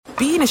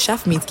being a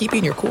chef means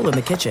keeping your cool in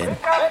the kitchen.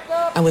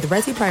 And with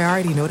Resi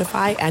Priority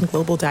Notify and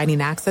Global Dining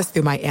Access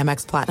through my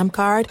Amex Platinum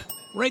card,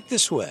 right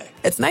this way.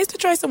 It's nice to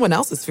try someone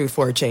else's food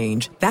for a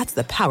change. That's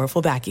the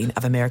powerful backing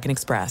of American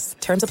Express.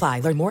 Terms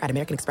apply. Learn more at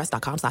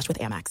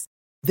americanexpress.com/withAmex.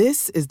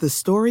 This is the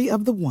story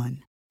of the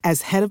one.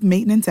 As head of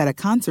maintenance at a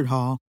concert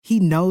hall,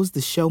 he knows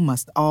the show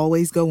must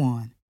always go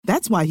on.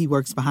 That's why he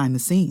works behind the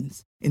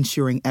scenes,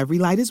 ensuring every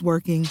light is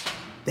working,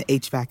 the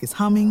HVAC is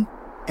humming,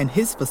 and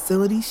his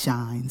facility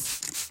shines.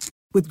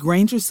 With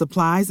Grainger's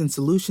supplies and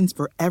solutions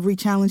for every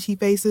challenge he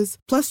faces,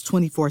 plus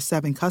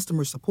 24/7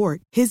 customer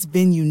support, his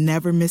venue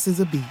never misses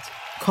a beat.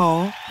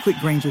 Call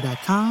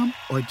quickgrainger.com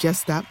or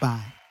just stop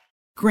by.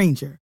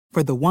 Grainger,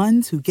 for the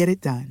ones who get it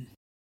done.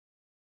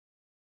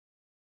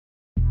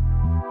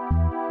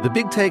 The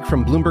Big Take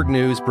from Bloomberg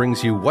News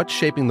brings you what's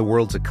shaping the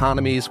world's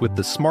economies with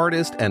the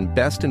smartest and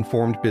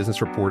best-informed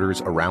business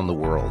reporters around the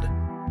world.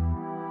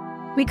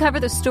 We cover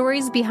the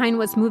stories behind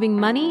what's moving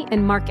money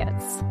and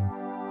markets,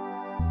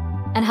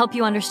 and help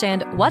you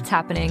understand what's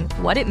happening,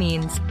 what it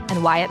means,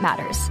 and why it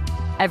matters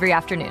every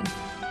afternoon.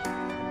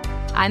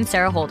 I'm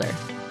Sarah Holder.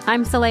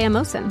 I'm Saleha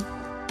Mohsin.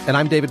 And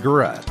I'm David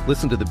Gura.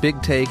 Listen to The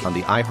Big Take on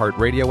the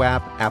iHeartRadio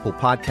app, Apple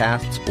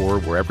Podcasts, or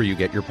wherever you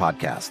get your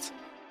podcasts.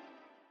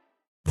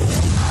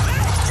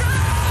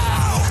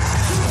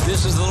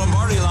 This is the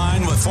Lombardi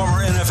Line with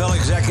former NFL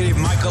executive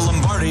Michael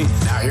Lombardi.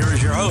 Now here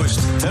is your host,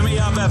 Femi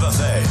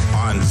Abebefe,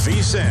 on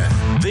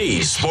VSiN,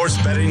 the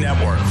Sports Betting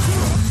Network.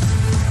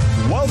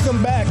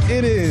 Welcome back.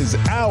 It is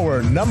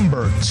hour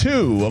number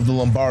 2 of the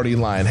Lombardi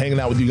Line. Hanging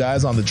out with you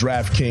guys on the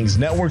DraftKings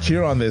Network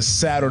here on this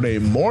Saturday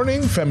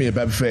morning. Femi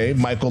Abebefe,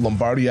 Michael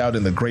Lombardi out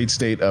in the great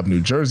state of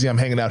New Jersey. I'm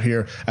hanging out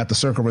here at the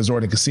Circle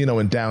Resort and Casino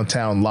in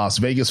downtown Las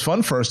Vegas.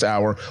 Fun first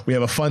hour. We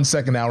have a fun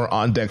second hour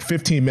on deck.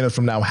 15 minutes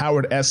from now,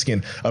 Howard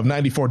Eskin of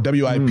 94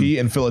 WIP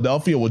in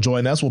Philadelphia will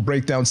join us. We'll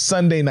break down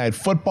Sunday Night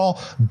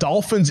Football.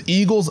 Dolphins,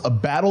 Eagles, a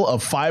battle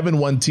of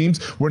 5-1 teams.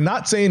 We're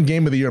not saying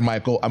game of the year,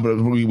 Michael.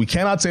 We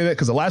cannot say that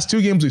because the last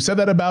 2 games we've said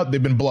that about,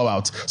 they've been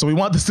blowouts. So we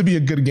want this to be a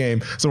good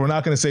game. So we're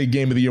not going to say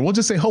game of the year. We'll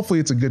just say hopefully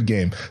it's a good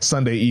game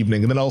Sunday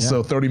evening. And then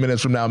also 30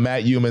 minutes from now,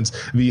 Matt Humans,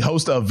 the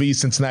host of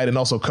VSiN Tonight and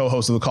also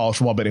co-host of the College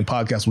Football Betting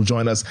Podcast, will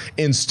join us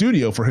in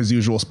studio for his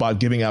usual spot,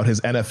 giving out his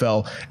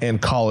NFL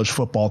and college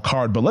football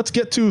card. But let's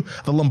get to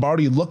the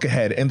Lombardi look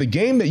ahead. And the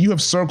game that you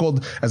have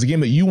circled as a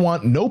game that you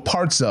want no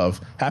parts of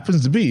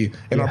happens to be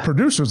in our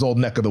producer's old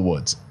neck of the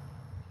woods.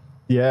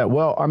 Yeah,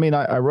 well, I mean,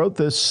 I wrote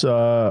this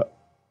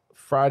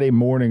Friday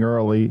morning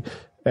early,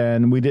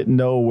 and we didn't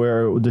know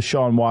where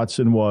Deshaun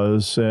Watson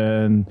was,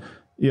 and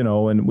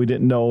we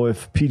didn't know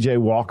if PJ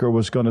Walker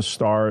was going to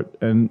start.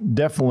 And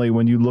definitely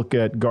when you look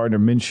at Gardner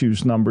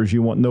Minshew's numbers,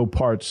 you want no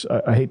parts.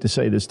 I hate to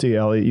say this to you,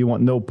 Elliot, you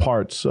want no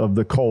parts of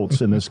the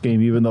Colts in this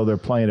game, even though they're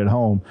playing at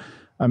home.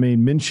 I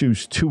mean,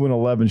 Minshew's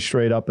 2-11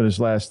 straight up in his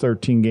last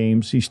 13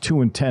 games. He's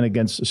 2-10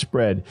 against the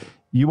spread.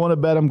 You want to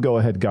bet him? Go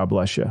ahead. God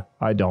bless you.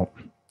 I don't.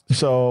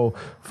 So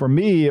for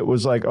me, it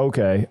was like,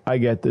 okay, I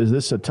get this.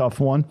 This is a tough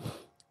one.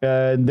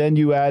 And then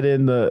you add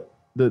in the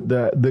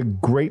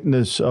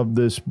greatness of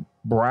this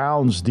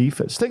Browns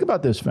defense. Think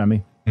about this,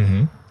 Femi.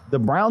 Mm-hmm. The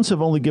Browns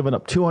have only given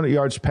up 200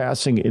 yards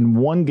passing in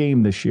one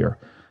game this year.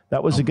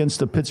 That was against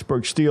the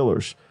Pittsburgh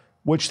Steelers,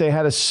 which they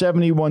had a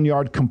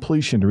 71-yard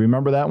completion. Do you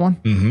remember that one?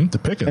 Mm-hmm. The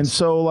Pickens. And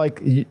so,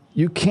 like,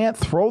 you can't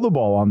throw the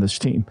ball on this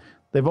team.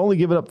 They've only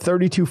given up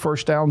 32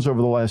 first downs over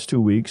the last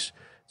 2 weeks.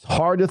 It's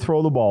hard to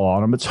throw the ball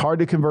on them. It's hard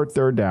to convert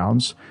third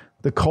downs.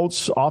 The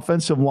Colts'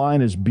 offensive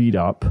line is beat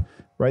up.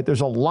 Right,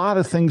 there's a lot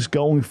of things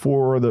going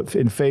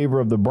in favor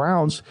of the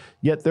Browns,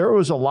 yet there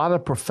was a lot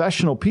of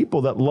professional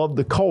people that loved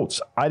the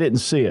Colts. I didn't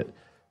see it.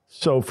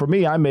 So for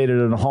me, I made it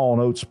an Hall &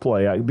 Oates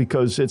play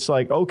because it's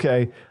like,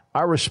 okay,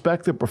 I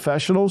respect the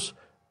professionals,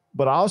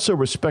 but I also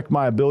respect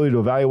my ability to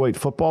evaluate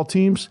football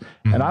teams,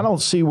 and I don't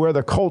see where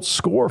the Colts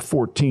score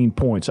 14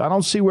 points. I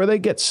don't see where they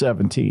get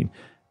 17.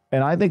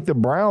 And I think the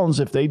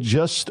Browns, if they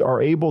just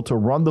are able to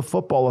run the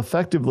football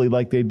effectively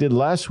like they did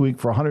last week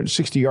for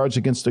 160 yards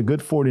against a good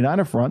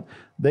 49er front,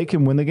 they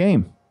can win the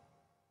game.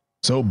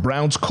 So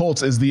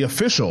Browns-Colts is the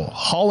official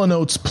Hall &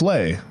 Oates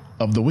play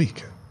of the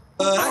week.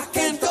 I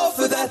can't go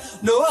for that.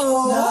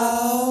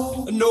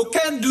 No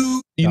can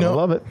do. I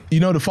love it.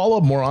 To follow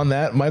up more on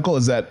that, Michael,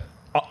 is that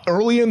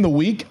early in the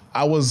week,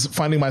 I was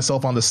finding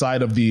myself on the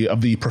side of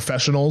the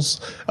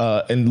professionals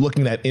and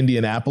looking at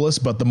Indianapolis.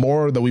 But the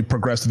more that we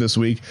progressed this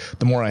week,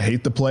 the more I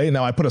hate the play.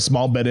 Now, I put a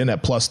small bet in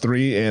at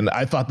 +3, and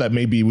I thought that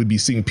maybe we'd be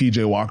seeing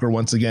PJ Walker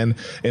once again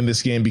in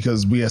this game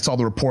because we saw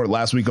the report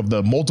last week of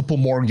the multiple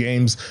more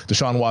games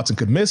Deshaun Watson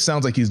could miss.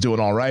 Sounds like he's doing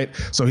all right.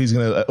 So he's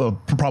going to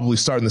probably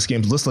start in this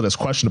game listed as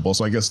questionable.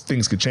 So I guess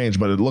things could change,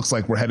 but it looks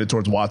like we're headed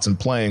towards Watson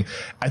playing.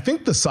 I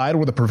think the side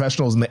where the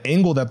professionals and the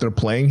angle that they're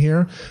playing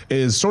here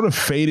is sort of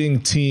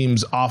fading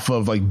teams off off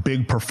of like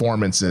big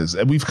performances.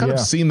 And we've kind of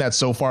seen that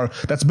so far.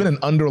 That's been an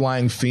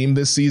underlying theme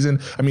this season.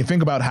 I mean,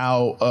 think about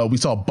how we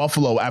saw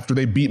Buffalo after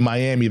they beat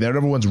Miami. There,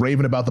 everyone's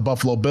raving about the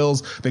Buffalo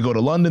Bills. They go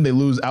to London, they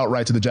lose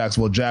outright to the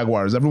Jacksonville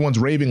Jaguars. Everyone's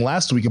raving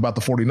last week about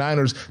the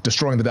 49ers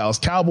destroying the Dallas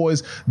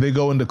Cowboys. They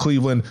go into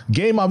Cleveland.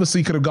 Game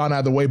obviously could have gone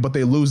either way, but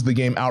they lose the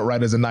game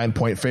outright as a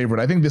 9-point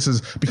favorite. I think this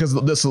is because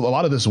a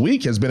lot of this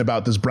week has been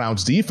about this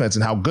Browns defense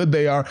and how good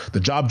they are, the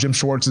job Jim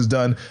Schwartz has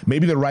done.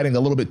 Maybe they're riding a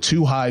little bit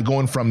too high,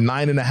 going from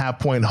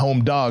 9.5-point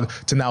home dog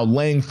to now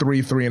laying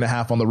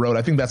 3.5 on the road.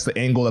 I think that's the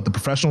angle that the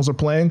professionals are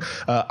playing.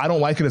 I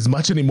don't like it as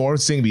much anymore,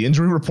 seeing the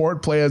injury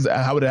report play as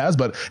how it has,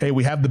 but hey,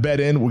 we have the bet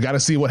in. We got to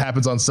see what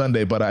happens on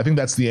Sunday, but I think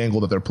that's the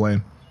angle that they're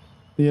playing.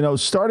 You know,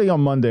 starting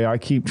on Monday, I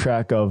keep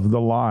track of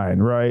the line,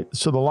 right?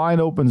 So the line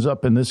opens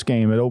up in this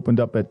game. It opened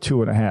up at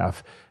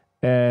 2.5,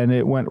 and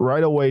it went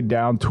right away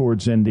down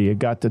towards Indy. It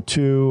got to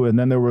 2, and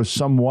then there was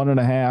some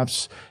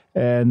 1.5s,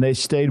 and they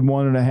stayed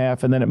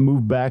 1.5, and then it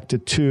moved back to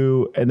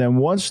 2. And then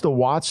once the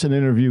Watson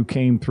interview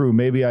came through,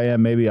 maybe I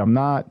am, maybe I'm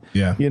not.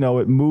 Yeah. You know,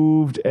 it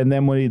moved, and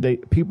then when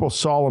people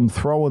saw him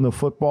throwing the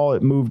football,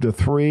 it moved to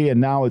 3,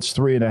 and now it's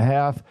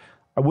 3.5.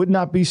 I would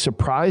not be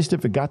surprised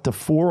if it got to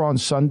 4 on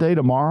Sunday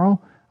tomorrow.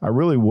 I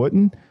really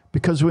wouldn't,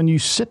 because when you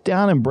sit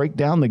down and break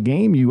down the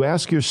game, you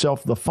ask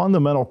yourself the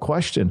fundamental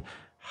question: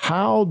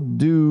 how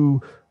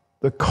do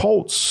the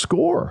Colts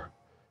score?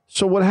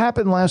 So what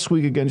happened last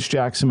week against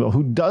Jacksonville,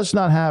 who does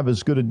not have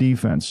as good a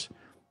defense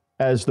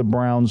as the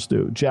Browns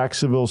do?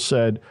 Jacksonville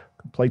said,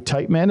 play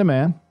tight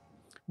man-to-man.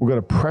 We're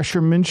going to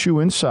pressure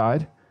Minshew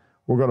inside.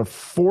 We're going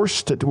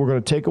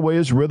to take away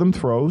his rhythm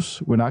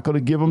throws. We're not going to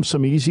give him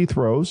some easy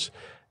throws.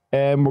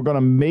 And we're going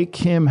to make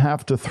him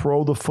have to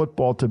throw the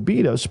football to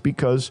beat us,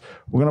 because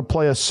we're going to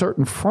play a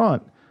certain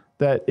front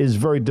that is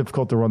very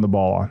difficult to run the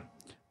ball on.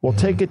 We'll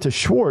take it to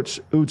Schwartz,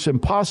 who's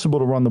impossible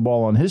to run the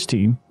ball on his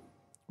team,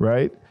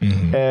 right?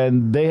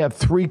 And they have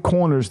 3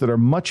 corners that are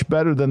much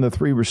better than the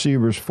 3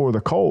 receivers for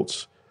the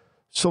Colts.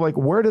 So, like,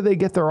 where do they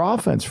get their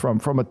offense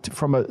from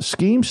a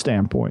scheme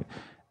standpoint?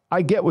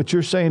 I get what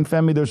you're saying,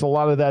 Femi. There's a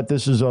lot of that.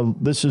 This is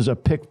a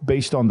pick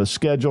based on the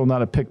schedule,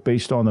 not a pick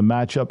based on the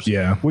matchups.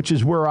 Yeah. Which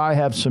is where I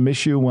have some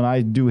issue when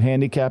I do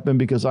handicapping,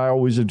 because I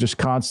always are just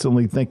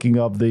constantly thinking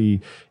of the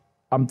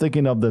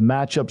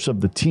matchups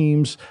of the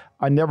teams.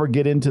 I never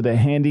get into the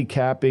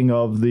handicapping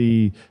of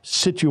the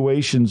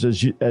situations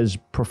as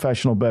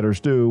professional bettors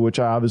do, which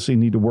I obviously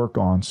need to work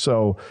on.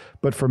 So,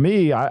 but for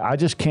me, I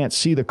just can't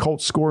see the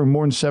Colts scoring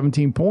more than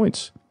 17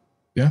 points.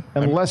 Yeah,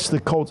 unless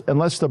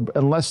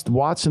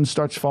Watson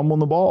starts fumbling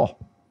the ball.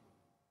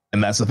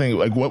 And that's the thing.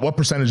 Like, what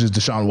percentage is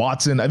Deshaun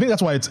Watson? I think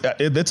that's why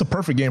it's a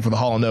perfect game for the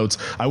Hall of Notes.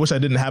 I wish I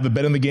didn't have a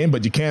bet in the game,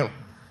 but you can't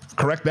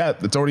correct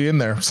that. It's already in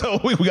there. So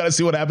we got to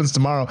see what happens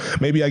tomorrow.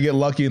 Maybe I get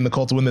lucky and the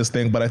Colts win this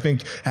thing. But I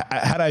think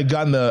had I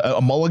gotten a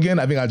mulligan,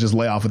 I think I'd just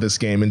lay off of this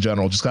game in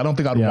general. Just I don't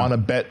think I'd want to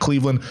bet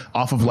Cleveland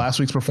off of last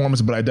week's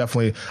performance. But I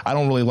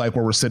don't really like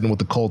where we're sitting with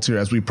the Colts here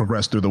as we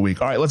progress through the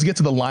week. All right, let's get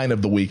to the line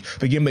of the week.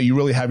 The game that you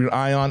really have your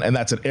eye on, and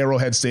that's at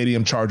Arrowhead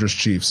Stadium,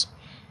 Chargers-Chiefs.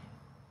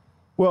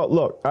 Well,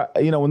 look,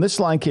 when this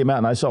line came out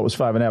and I saw it was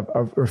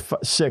 5.5 or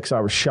 6, I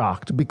was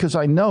shocked, because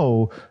I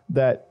know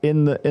that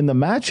in the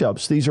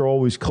matchups, these are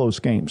always close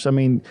games. I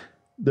mean,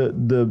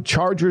 the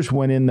Chargers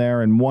went in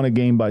there and won a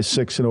game by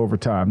 6 in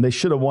overtime. They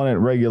should have won it in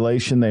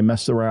regulation. They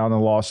messed around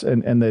and lost,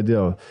 and they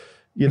do.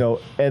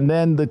 And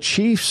then the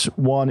Chiefs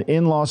won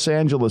in Los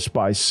Angeles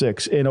by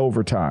 6 in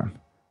overtime.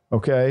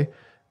 Okay?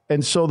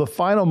 And so the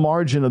final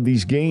margin of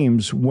these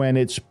games, when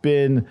it's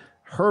been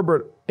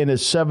Herbert in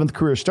his 7th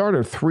career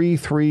starter,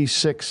 3,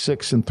 6,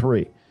 6, and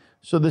 3.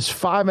 So this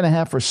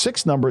 5.5 or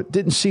 6 number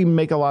didn't seem to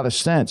make a lot of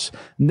sense.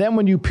 And then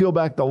when you peel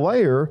back the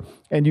layer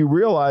and you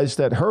realize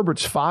that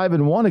Herbert's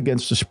 5-1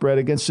 against the spread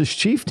against this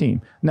Chief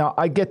team. Now,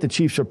 I get the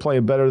Chiefs are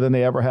playing better than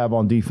they ever have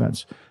on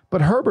defense,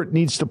 but Herbert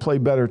needs to play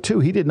better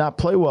too. He did not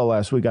play well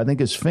last week. I think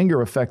his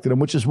finger affected him,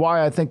 which is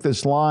why I think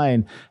this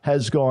line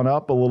has gone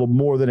up a little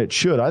more than it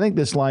should. I think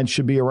this line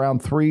should be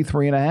around 3,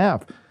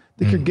 3.5.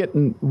 I think you're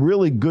getting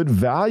really good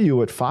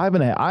value at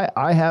 5.5.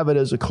 I have it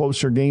as a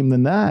closer game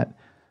than that.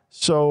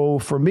 So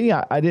for me,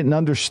 I didn't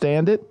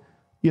understand it.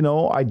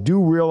 I do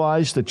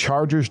realize the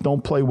Chargers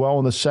don't play well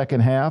in the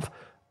second half.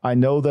 I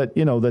know that,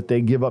 that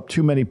they give up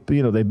too many,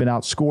 they've been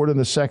outscored in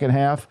the second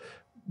half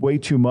way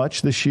too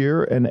much this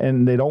year,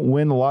 and they don't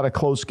win a lot of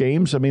close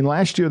games. I mean,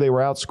 last year they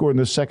were outscored in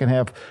the second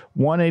half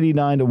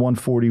 189 to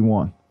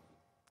 141,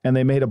 and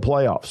they made a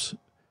playoffs.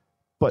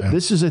 But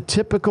this is a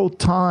typical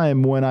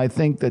time when I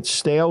think that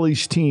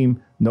Staley's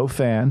team, no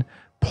fan,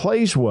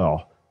 plays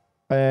well.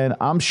 And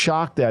I'm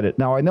shocked at it.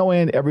 Now, I know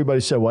everybody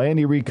said, well,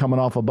 Andy Reid coming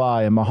off a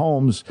bye, and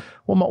Mahomes.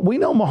 Well, we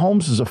know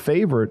Mahomes is a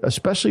favorite,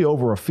 especially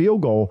over a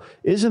field goal,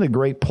 isn't a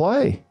great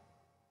play.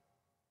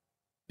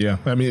 Yeah,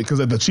 I mean,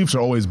 because the Chiefs are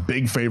always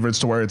big favorites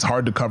to where it's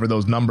hard to cover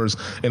those numbers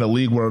in a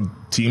league where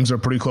teams are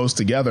pretty close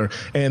together.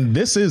 And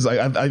this is,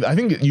 I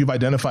think you've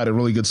identified a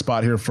really good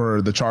spot here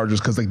for the Chargers,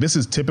 because like this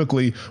is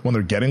typically when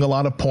they're getting a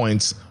lot of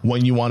points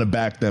when you want to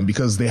back them,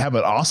 because they have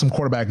an awesome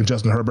quarterback in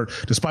Justin Herbert.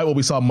 Despite what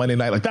we saw Monday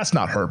night, like that's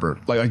not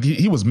Herbert. Like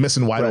he was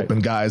missing wide open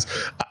guys.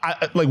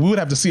 We would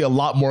have to see a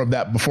lot more of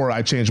that before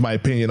I change my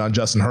opinion on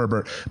Justin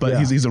Herbert. But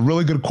he's a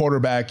really good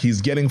quarterback.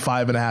 He's getting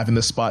 5.5 in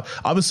this spot.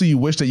 Obviously, you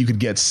wish that you could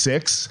get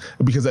 6,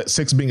 because that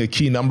 6 being a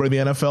key number in the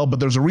NFL, but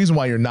there's a reason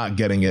why you're not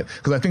getting it,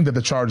 because I think that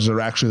the Chargers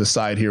are actually the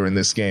side here in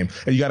this game,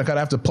 and you got to kind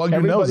of have to plug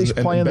your nose.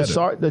 Everybody's playing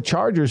the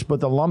Chargers, but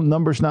the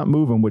number's not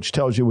moving, which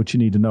tells you what you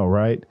need to know,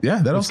 right?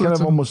 Yeah, that it's kind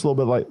of almost a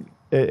little bit like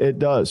it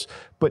does.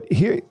 But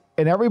here,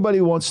 and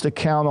everybody wants to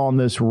count on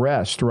this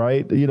rest,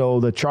 right? You know,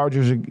 the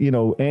Chargers,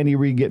 Andy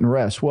Reid getting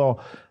rest.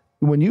 Well,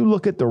 when you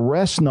look at the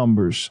rest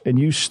numbers and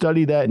you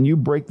study that and you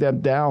break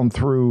them down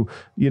through,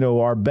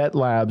 our Bet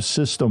Labs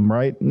system,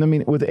 right? I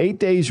mean, with 8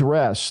 days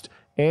rest,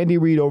 Andy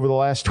Reid over the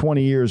last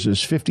 20 years is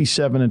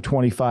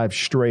 57-25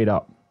 straight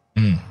up.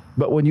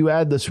 But when you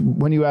add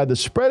the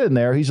spread in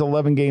there, he's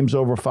 11 games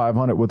over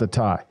 500 with a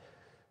tie.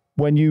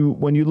 When you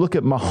look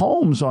at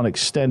Mahomes on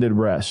extended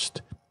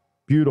rest,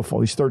 beautiful.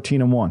 He's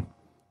 13-1,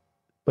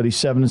 but he's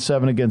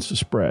 7-7 against the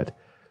spread.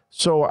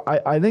 So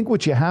I think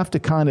what you have to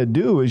kind of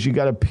do is you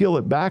got to peel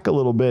it back a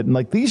little bit. And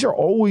like, these are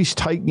always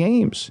tight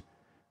games.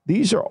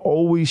 These are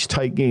always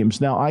tight games.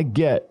 Now, I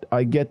get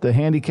the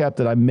handicap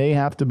that I may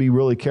have to be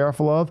really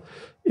careful of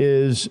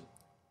is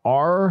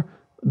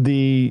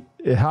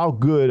how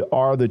good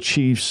are the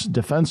Chiefs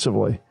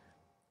defensively?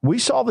 We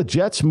saw the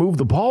Jets move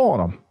the ball on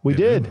them. They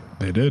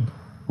did.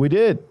 We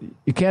did.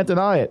 You can't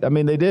deny it. I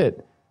mean, they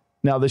did.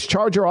 Now, this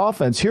Charger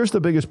offense, here's the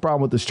biggest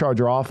problem with this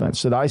Charger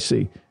offense that I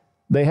see.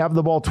 They have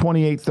the ball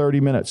 28,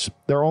 30 minutes.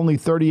 They're only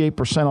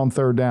 38% on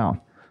third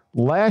down.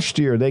 Last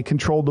year, they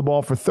controlled the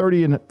ball for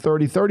 30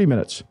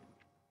 minutes,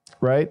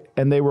 right?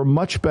 And they were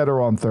much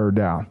better on third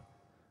down.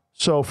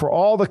 So for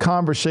all the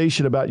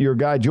conversation about your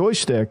guy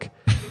joystick,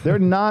 they're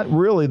not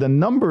really, the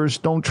numbers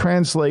don't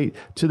translate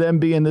to them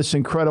being this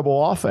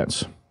incredible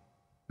offense.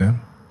 Yeah.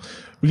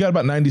 We got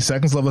about 90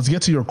 seconds left. Let's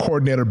get to your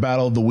coordinator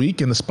battle of the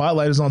week. And the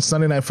spotlight is on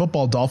Sunday Night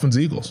Football,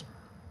 Dolphins-Eagles.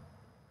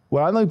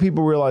 What I don't think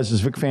people realize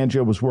is Vic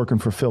Fangio was working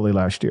for Philly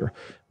last year.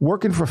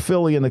 Working for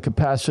Philly in the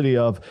capacity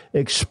of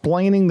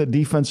explaining the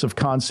defensive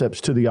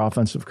concepts to the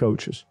offensive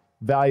coaches.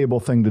 Valuable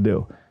thing to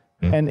do.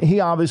 And he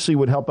obviously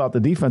would help out the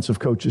defensive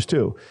coaches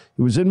too.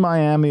 He was in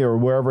Miami or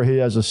wherever he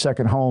has a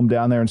second home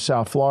down there in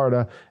South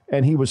Florida,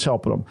 and he was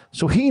helping them.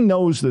 So he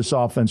knows this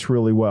offense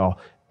really well.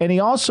 And he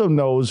also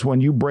knows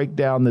when you break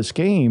down this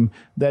game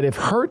that if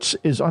Hurts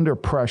is under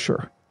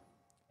pressure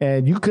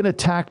and you can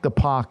attack the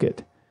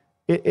pocket,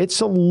 it's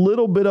a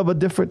little bit of a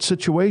different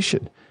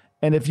situation.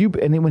 And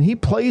when he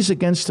plays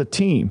against a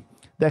team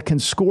that can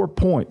score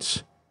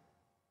points,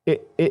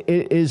 it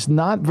is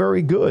not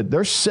very good.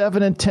 They're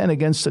 7-10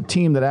 against a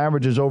team that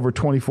averages over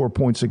 24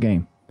 points a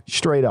game,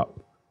 straight up.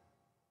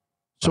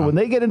 So when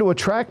they get into a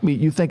track meet,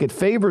 you think it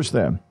favors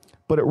them,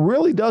 but it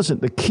really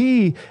doesn't. The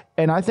key,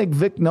 and I think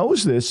Vic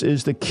knows this,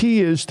 is the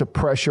key is to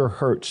pressure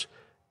Hurts.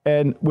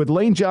 And with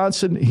Lane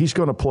Johnson, he's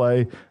going to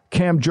play.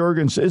 Cam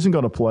Jurgens isn't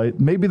going to play.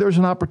 Maybe there's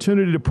an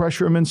opportunity to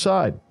pressure him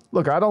inside.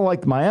 Look, I don't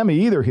like Miami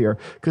either here,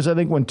 because I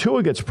think when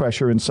Tua gets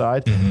pressure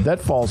inside,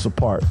 that falls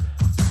apart.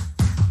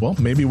 Well,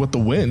 maybe with the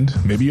wind,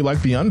 maybe you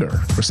like the under.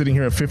 We're sitting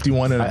here at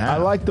 51.5. I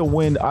like the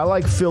wind. I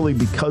like Philly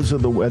because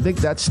of the wind. I think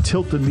that's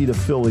tilted me to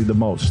Philly the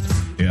most.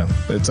 Yeah,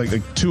 it's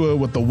like Tua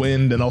with the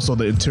wind and also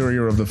the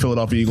interior of the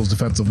Philadelphia Eagles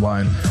defensive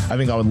line. I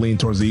think I would lean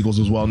towards the Eagles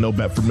as well. No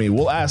bet for me.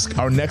 We'll ask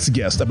our next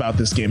guest about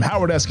this game.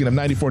 Howard Eskin of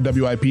 94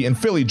 WIP in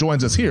Philly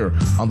joins us here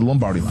on the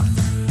Lombardi Line.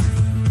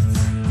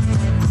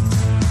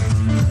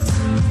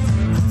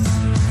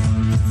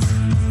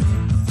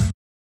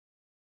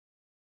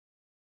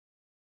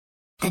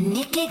 The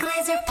Nikki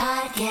Glazer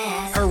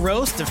Podcast. Her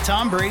roast of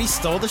Tom Brady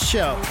stole the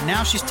show.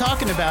 Now she's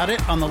talking about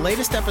it on the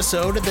latest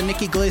episode of the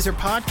Nikki Glazer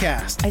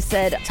Podcast. I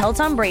said, tell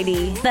Tom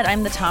Brady that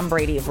I'm the Tom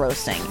Brady of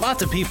roasting.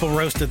 Lots of people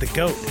roasted the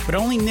GOAT, but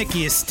only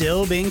Nikki is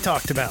still being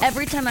talked about.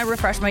 Every time I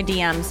refresh my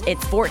DMs,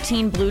 it's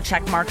 14 blue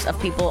check marks of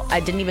people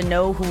I didn't even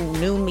know who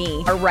knew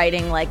me are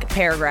writing like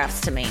paragraphs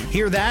to me.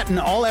 Hear that in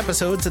all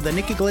episodes of the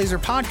Nikki Glazer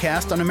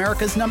Podcast on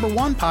America's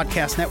 #1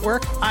 podcast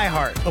network,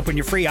 iHeart. Open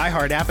your free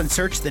iHeart app and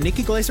search the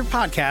Nikki Glazer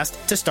Podcast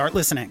to start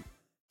listening.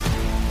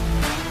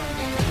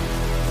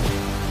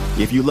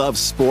 If you love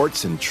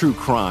sports and true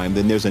crime,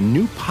 then there's a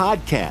new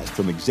podcast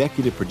from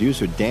executive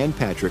producer Dan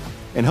Patrick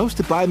and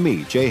hosted by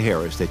me, Jay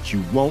Harris, that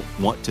you won't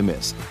want to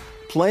miss.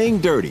 Playing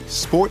Dirty: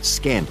 Sports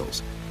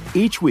Scandals.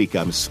 Each week,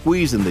 I'm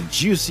squeezing the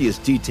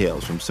juiciest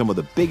details from some of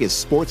the biggest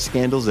sports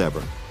scandals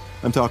ever.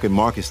 I'm talking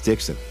Marcus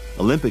Dixon,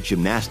 Olympic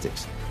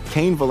gymnastics,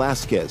 Cain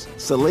Velasquez,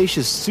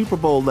 salacious Super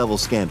Bowl-level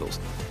scandals.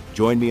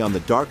 Join me on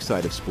the dark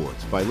side of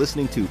sports by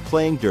listening to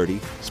Playing Dirty: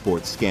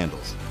 Sports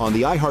Scandals on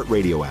the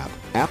iHeartRadio app,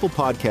 Apple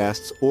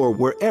Podcasts, or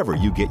wherever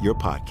you get your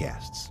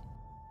podcasts.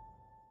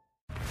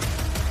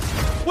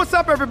 What's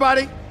up,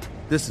 everybody?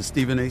 This is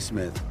Stephen A.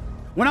 Smith.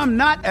 When I'm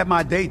not at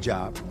my day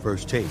job,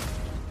 First Take,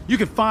 you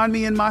can find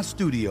me in my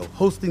studio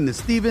hosting the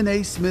Stephen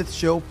A. Smith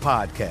Show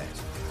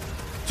podcast.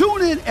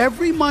 Tune in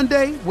every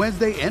Monday,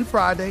 Wednesday, and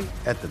Friday,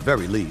 at the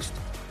very least,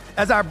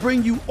 as I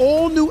bring you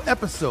all new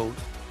episodes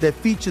that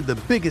feature the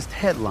biggest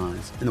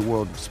headlines in the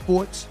world of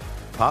sports,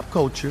 pop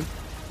culture,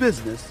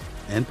 business,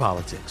 and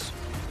politics.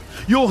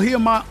 You'll hear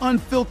my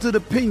unfiltered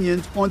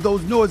opinions on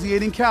those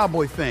nauseating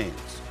Cowboy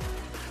fans,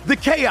 the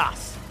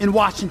chaos in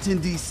Washington,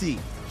 D.C.,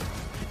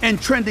 and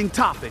trending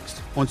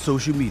topics on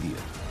social media,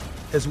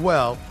 as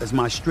well as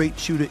my straight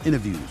shooter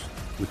interviews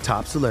with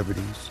top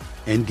celebrities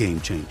and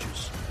game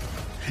changers.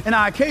 And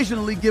I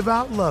occasionally give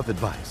out love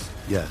advice.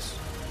 Yes,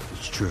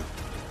 it's true.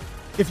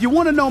 If you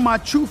want to know my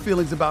true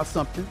feelings about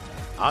something,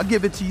 I'll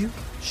give it to you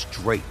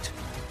straight.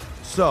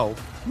 So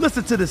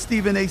listen to the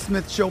Stephen A.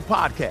 Smith Show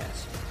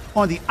podcast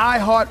on the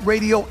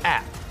iHeartRadio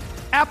app,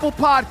 Apple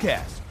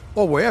Podcasts,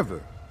 or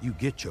wherever you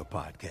get your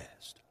podcast.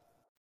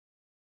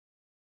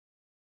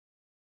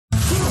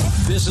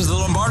 This is the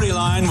Lombardi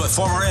Line with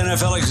former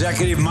NFL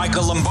executive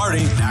Michael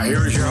Lombardi. Now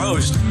here is your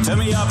host,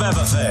 Femi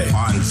Abebefe,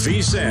 on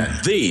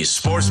VSiN, the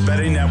Sports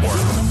Betting Network.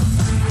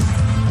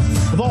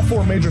 With all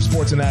four major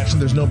sports in action,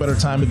 there's no better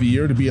time of the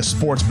year to be a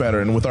sports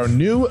bettor. And with our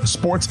new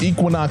Sports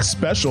Equinox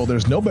special,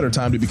 there's no better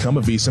time to become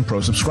a VSiN Pro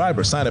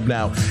subscriber. Sign up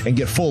now and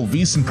get full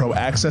VSiN Pro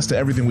access to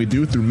everything we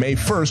do through May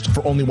 1st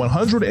for only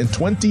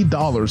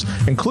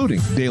 $120, including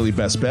daily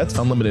best bets,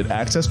 unlimited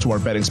access to our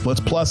betting splits,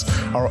 plus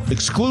our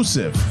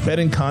exclusive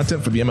betting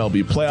content for the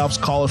MLB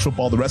playoffs, college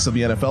football, the rest of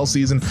the NFL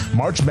season,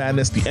 March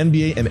Madness, the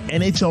NBA and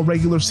NHL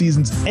regular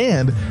seasons,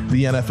 and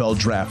the NFL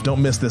draft.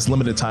 Don't miss this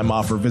limited time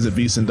offer. Visit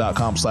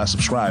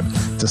VSiN.com/subscribe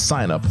to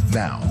sign up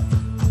now.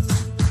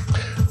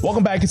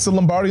 Welcome back. It's the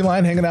Lombardi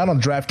Line, hanging out on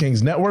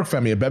DraftKings Network.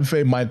 Femi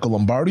Abebefe, Michael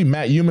Lombardi.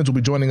 Matt Humans will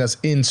be joining us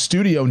in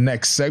studio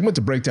next segment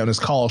to break down his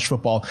college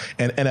football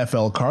and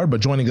NFL card.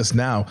 But joining us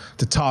now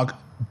to talk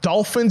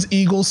Dolphins,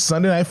 Eagles,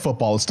 Sunday Night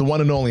Football. It's the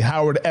one and only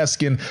Howard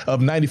Eskin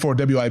of 94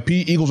 WIP,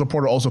 Eagles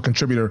reporter, also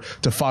contributor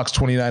to Fox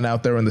 29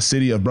 out there in the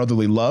city of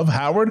brotherly love.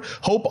 Howard,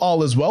 hope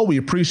all is well. We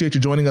appreciate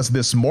you joining us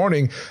this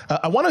morning.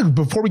 I want to,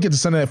 before we get to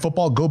Sunday Night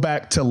Football, go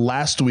back to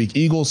last week.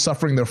 Eagles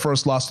suffering their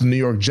first loss to the New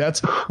York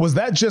Jets. Was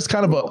that just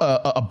kind of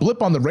a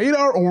blip on the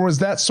radar, or was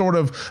that sort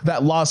of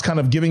that loss kind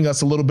of giving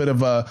us a little bit of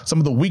some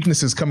of the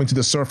weaknesses coming to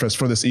the surface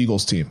for this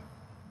Eagles team?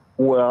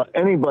 Well,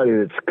 anybody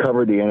that's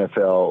covered the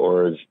NFL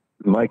or is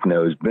Mike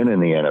knows, been in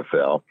the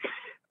NFL,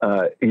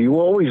 you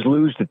always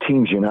lose to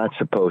teams you're not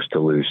supposed to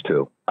lose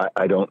to.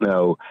 I don't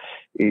know.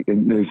 Is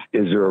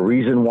there a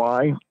reason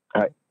why?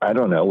 I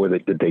don't know.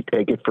 Did they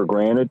take it for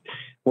granted?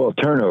 Well,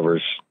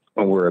 turnovers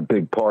were a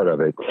big part of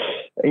it.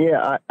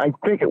 Yeah, I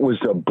think it was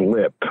a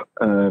blip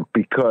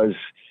because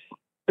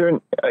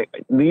the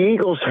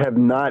Eagles have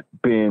not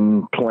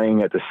been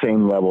playing at the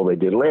same level they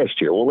did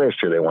last year. Well,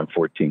 last year they won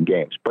 14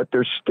 games, but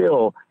they're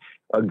still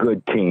a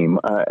good team.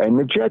 And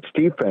the Jets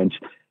defense,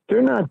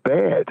 they're not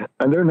bad,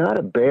 and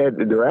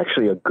they're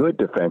actually a good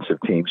defensive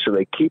team, so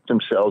they keep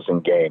themselves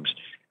in games.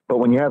 But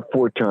when you have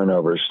 4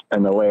 turnovers,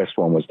 and the last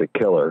one was the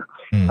killer,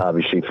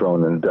 obviously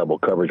thrown in double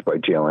coverage by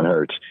Jalen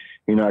Hurts,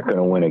 you're not going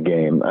to win a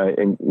game.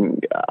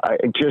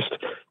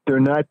 They're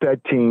not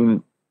that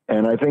team,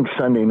 and I think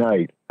Sunday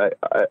night,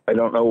 I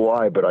don't know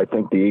why, but I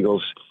think the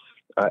Eagles,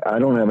 I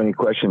don't have any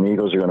question the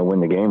Eagles are going to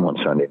win the game on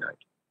Sunday night.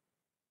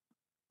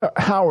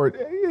 Howard,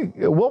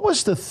 what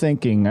was the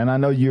thinking? And I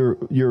know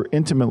you're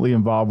intimately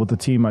involved with the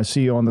team. I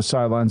see you on the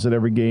sidelines at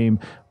every game.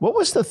 What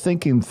was the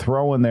thinking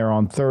throwing there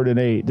on 3rd and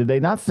 8? Did they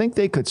not think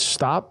they could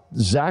stop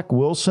Zach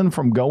Wilson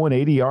from going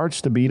 80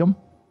 yards to beat him?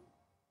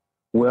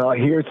 Well,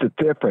 here's the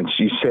difference.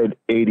 You said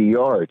 80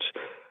 yards.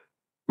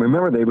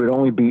 Remember, they would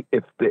only be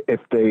if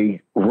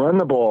they run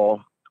the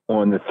ball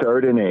on the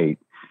 3rd and 8.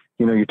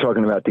 You know, you're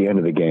talking about the end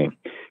of the game.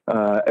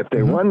 If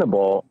they run the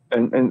ball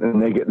and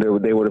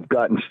they would have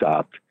gotten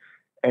stopped.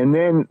 And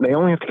then they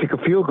only have to kick a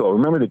field goal.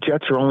 Remember, the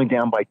Jets are only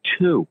down by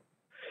 2.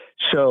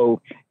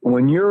 So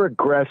when you're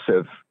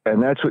aggressive,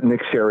 and that's what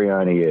Nick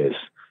Sirianni is,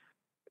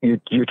 you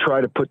try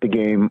to put the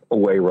game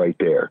away right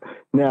there.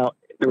 Now,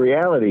 the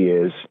reality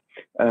is,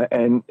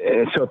 and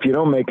so if you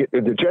don't make it,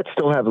 the Jets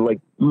still have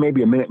like maybe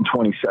 1 minute and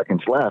 20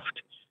 seconds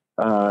left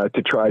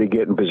to try to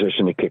get in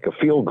position to kick a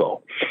field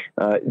goal.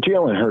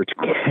 Jalen Hurts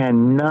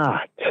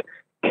cannot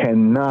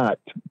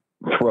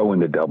throw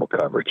into double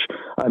coverage.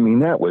 I mean,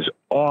 that was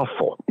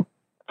awful.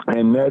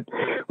 And that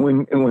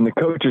when the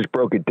coaches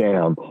broke it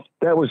down,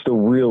 that was the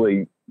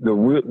worst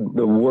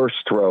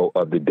throw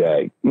of the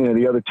day. You know,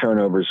 the other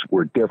turnovers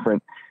were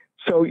different.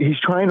 So he's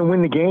trying to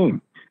win the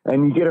game,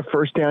 and you get a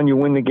first down, you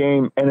win the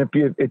game. And if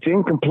it's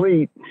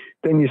incomplete,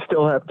 then you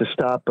still have to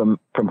stop him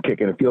from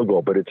kicking a field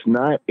goal. But it's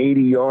not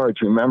 80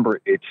 yards.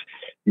 Remember,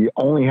 you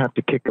only have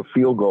to kick a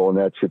field goal in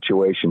that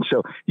situation.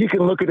 So you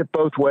can look at it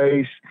both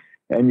ways,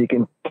 and you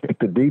can take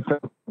the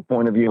defense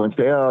point of view and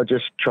say, "Oh,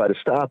 just try to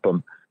stop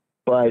him."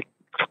 But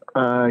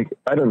I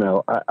don't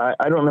know.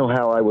 I don't know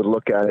how I would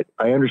look at it.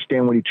 I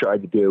understand what he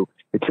tried to do.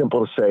 It's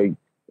simple to say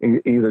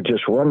either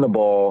just run the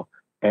ball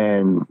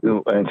and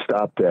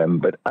stop them.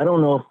 But I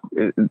don't know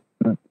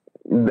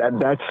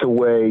that's the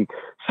way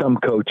some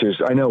coaches,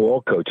 I know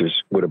all coaches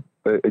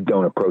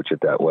don't approach it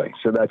that way.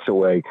 So that's the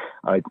way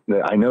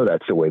I know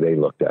that's the way they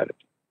looked at it.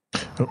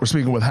 We're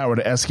speaking with Howard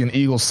Eskin,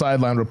 Eagles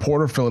sideline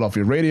reporter,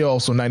 Philadelphia radio,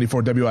 also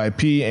 94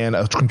 WIP, and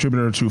a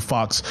contributor to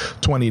Fox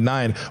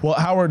 29. Well,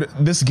 Howard,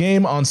 this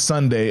game on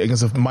Sunday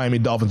against the Miami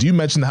Dolphins, you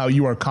mentioned how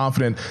you are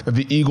confident that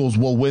the Eagles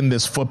will win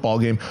this football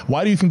game.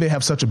 Why do you think they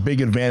have such a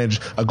big advantage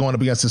going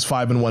up against this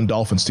 5-1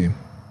 Dolphins team?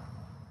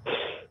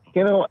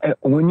 You know,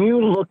 when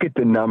you look at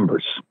the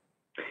numbers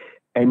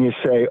and you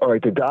say, all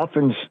right, the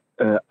Dolphins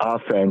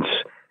offense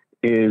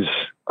is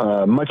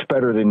much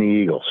better than the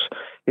Eagles.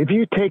 If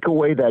you take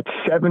away that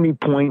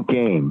 70-point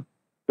game,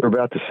 they're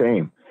about the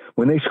same.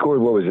 When they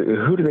scored, what was it?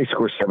 Who did they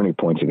score 70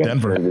 points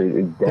against?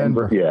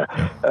 Denver. Yeah.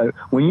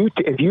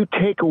 If you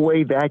take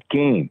away that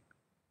game,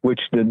 which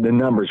the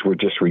numbers were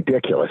just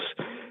ridiculous,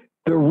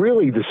 they're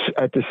really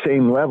at the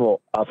same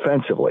level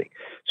offensively.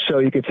 So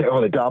you could say,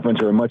 oh, the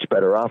Dolphins are a much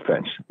better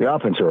offense. The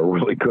offense are a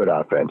really good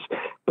offense.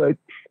 But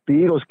the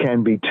Eagles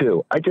can be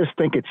too. I just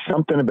think it's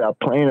something about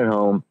playing at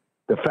home.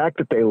 The fact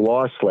that they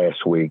lost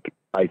last week,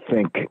 I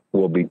think,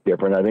 will be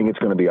different. I think it's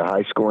going to be a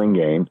high-scoring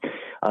game.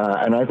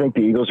 And I think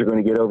the Eagles are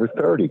going to get over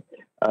 30.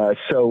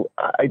 So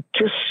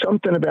just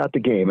something about the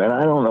game. And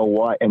I don't know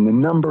why. And the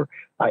number,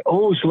 I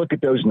always look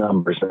at those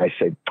numbers and I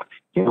say,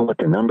 you know what,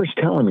 the number's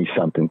telling me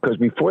something. Because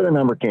before the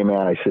number came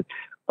out, I said,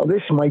 oh,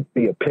 this might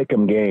be a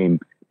pick'em game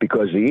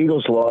because the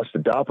Eagles lost. The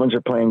Dolphins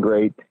are playing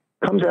great.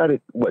 Comes out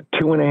at,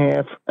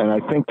 2.5? And I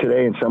think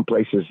today in some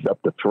places it's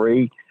up to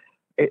 3.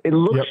 It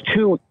looks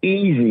too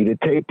easy to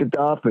take the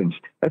Dolphins.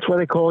 That's why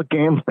they call it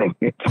gambling.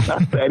 It's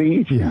not that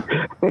easy.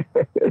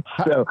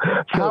 So,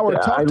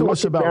 Howard, talk to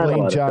us about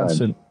Lane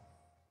Johnson.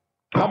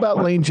 How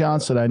about Lane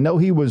Johnson? I know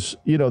he was,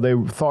 they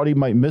thought he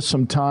might miss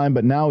some time,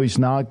 but now he's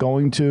not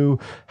going to.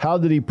 How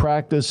did he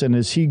practice, and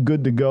is he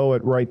good to go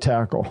at right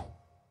tackle?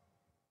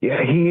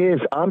 Yeah, he is.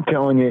 I'm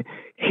telling you,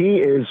 he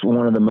is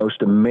one of the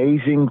most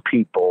amazing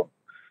people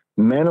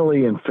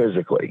mentally and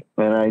physically.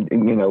 And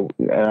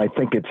I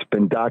think it's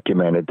been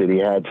documented that he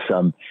had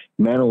some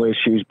mental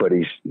issues, but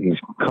he's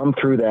come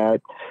through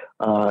that.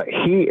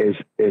 He is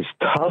as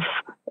tough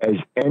as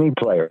any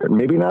player,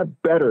 maybe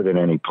not better than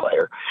any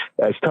player,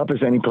 as tough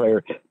as any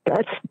player.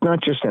 That's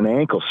not just an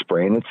ankle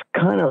sprain. It's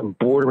kind of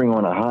bordering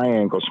on a high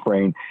ankle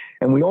sprain.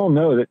 And we all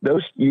know that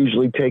those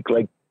usually take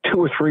like 2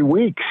 or 3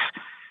 weeks.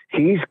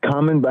 He's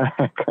coming back.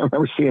 I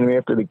remember seeing him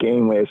after the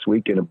game last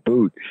week in a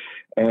boot.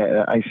 And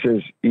I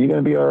says, "Are you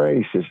going to be all right?"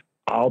 He says,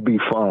 "I'll be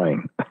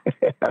fine."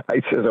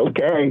 I says,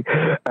 "Okay."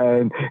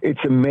 And it's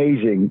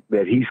amazing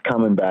that he's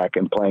coming back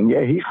and playing.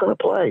 Yeah, he's going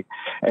to play.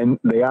 And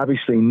they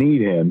obviously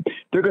need him.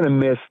 They're going to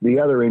miss the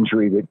other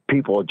injury that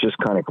people are just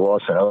kind of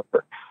glossing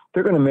over.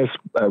 They're going to miss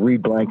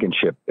Reed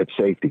Blankenship at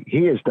safety.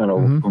 He has done a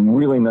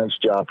really nice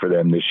job for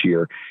them this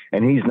year,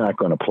 and he's not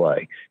going to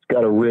play. He's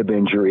got a rib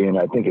injury, and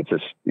I think it's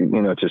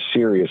a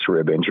serious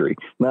rib injury.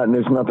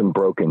 There's nothing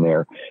broken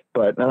there,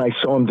 and I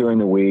saw him during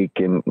the week,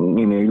 and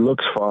he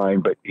looks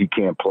fine, but he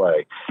can't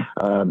play.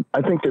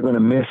 I think they're going to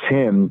miss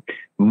him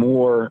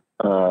more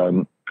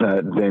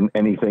than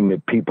anything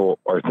that people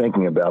are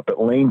thinking about.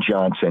 But Lane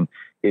Johnson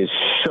is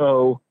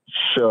so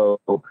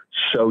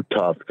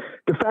tough.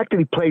 The fact that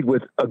he played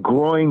with a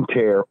groin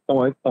tear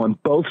on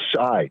both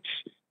sides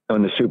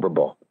on the Super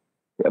Bowl,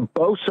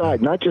 both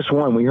sides, not just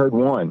one. We heard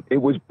one. It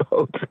was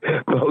both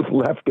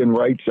left and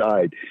right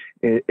side.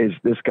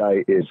 This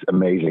guy is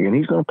amazing, and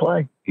he's going to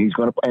play. He's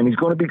going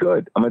to be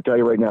good. I'm going to tell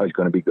you right now, he's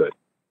going to be good.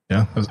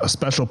 Yeah, a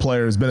special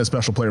player. Has been a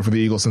special player for the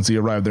Eagles since he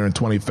arrived there in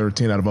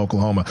 2013 out of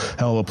Oklahoma.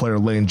 Hell of a player,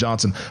 Lane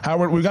Johnson.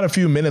 Howard, we've got a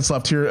few minutes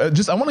left here.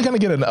 I want to kind of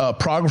get a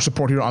progress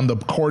report here on the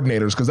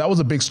coordinators, because that was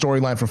a big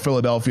storyline for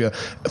Philadelphia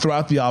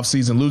throughout the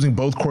offseason, losing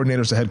both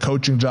coordinators to head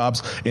coaching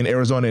jobs in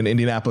Arizona and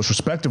Indianapolis,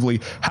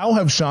 respectively. How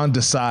have Sean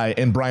Desai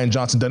and Brian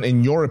Johnson done,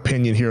 in your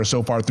opinion, here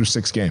so far through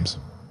 6 games?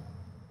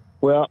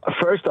 Well,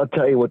 first I'll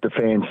tell you what the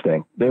fans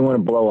think. They want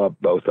to blow up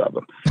both of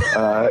them.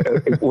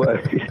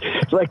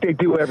 It's like they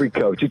do every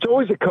coach. It's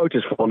always the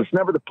coach's fault. It's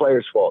never the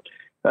player's fault.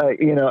 I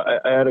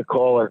had a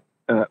caller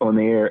on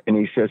the air, and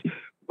he says,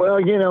 "Well,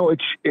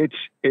 it's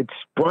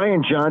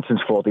Brian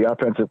Johnson's fault, the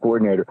offensive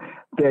coordinator,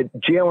 that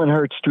Jalen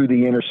Hurts threw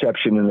the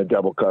interception in the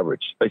double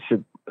coverage." I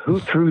said, "Who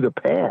threw the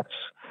pass?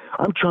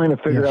 I'm trying to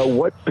figure out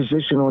what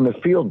position on the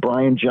field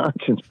Brian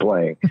Johnson's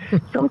playing."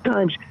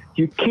 Sometimes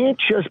you can't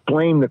just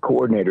blame the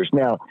coordinators.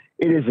 Now,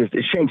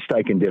 Shane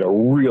Steichen did a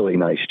really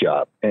nice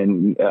job.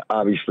 And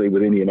obviously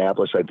with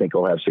Indianapolis, I think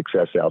he'll have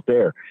success out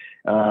there.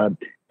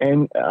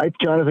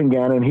 Jonathan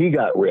Gannon, he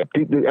got ripped.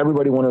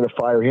 Everybody wanted to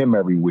fire him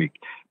every week.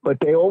 But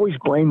they always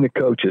blame the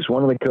coaches.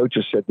 One of the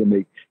coaches said to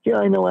me, "Yeah,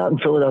 I know out in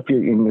Philadelphia,"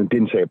 and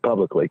didn't say it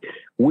publicly,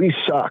 "we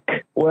suck."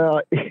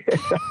 Well,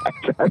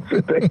 that's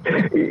the thing.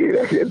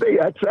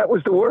 That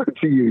was the word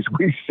to use.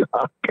 We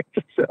suck.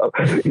 So,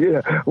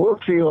 we'll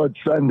see on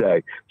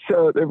Sunday.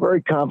 So they're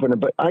very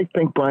confident. But I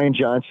think Brian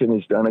Johnson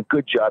has done a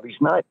good job.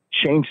 He's not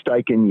Shane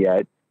Steichen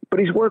yet. but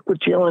he's worked with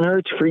Jalen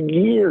Hurts for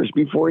years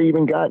before he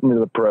even got into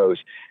the pros.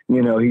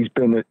 He's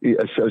been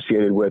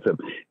associated with him.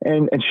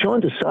 And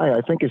Sean Desai,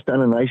 I think, has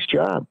done a nice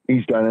job.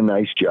 He's done a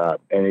nice job,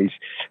 and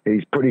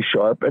he's pretty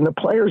sharp, and the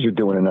players are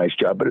doing a nice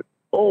job. But it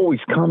always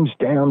comes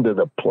down to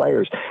the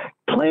players.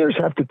 Players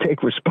have to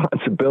take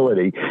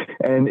responsibility,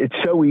 and it's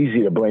so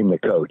easy to blame the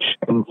coach.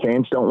 And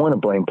fans don't want to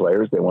blame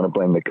players. They want to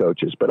blame the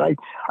coaches. But I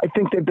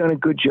think they've done a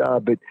good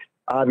job. But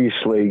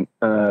obviously,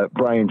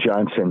 Brian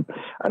Johnson,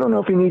 I don't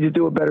know if he needs to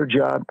do a better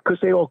job because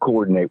they all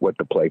coordinate what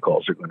the play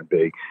calls are going to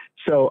be.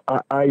 So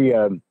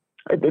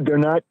they're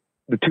not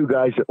the two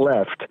guys that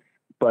left,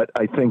 but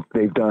I think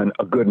they've done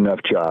a good enough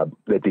job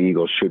that the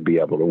Eagles should be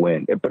able to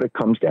win. But it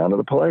comes down to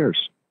the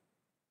players.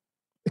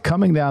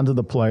 Coming down to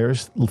the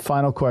players,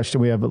 final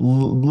question. We have a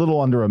little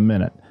under a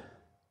minute.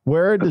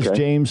 Where does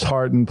James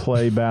Harden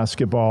play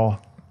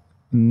basketball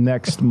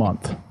next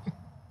month?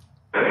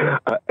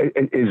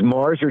 Is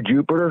Mars or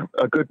Jupiter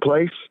a good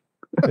place?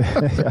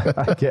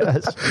 I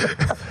guess.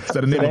 Is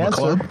that a name of a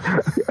club?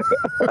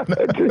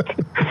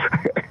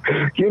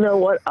 You know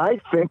what?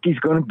 I think he's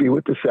going to be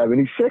with the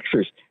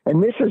 76ers.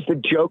 And this is the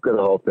joke of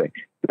the whole thing.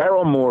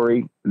 Daryl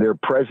Morey, their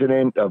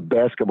president of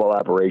basketball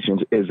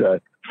operations, is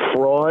a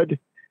fraud,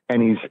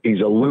 and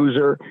he's a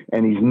loser,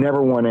 and he's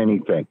never won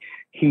anything.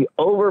 He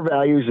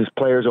overvalues his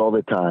players all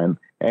the time,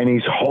 and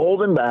he's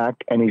holding back,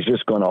 and he's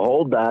just going to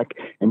hold back.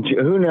 And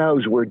who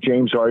knows where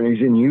James Harden,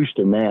 he's in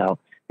Houston now.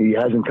 He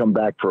hasn't come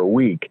back for a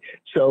week.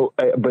 So,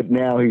 but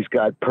now he's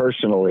got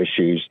personal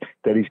issues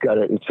that he's got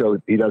to,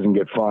 so he doesn't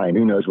get fined.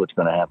 Who knows what's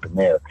going to happen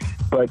there?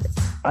 But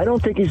I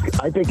think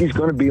he's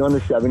going to be on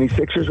the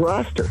 76ers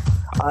roster.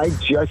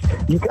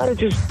 You got to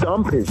just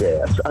dump his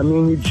ass. I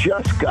mean, you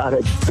just got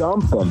to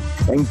dump him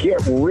and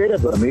get rid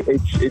of him.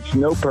 It's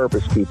no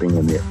purpose keeping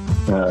him here.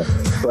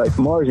 But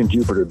Mars and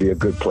Jupiter would be a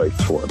good place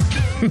for him.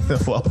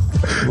 Well,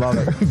 love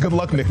it. Good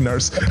luck, Nick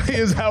Nurse. He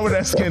is Howard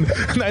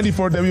Eskin,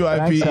 94 WIP,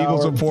 Thanks,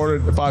 Eagles Howard.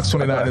 reporter, Fox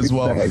 29 as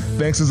well.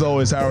 Thanks as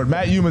always, Howard.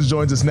 Matt Humans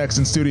joins us next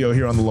in studio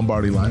here on the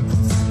Lombardi Line.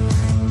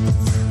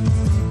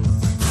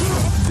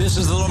 This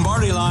is the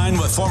Lombardi Line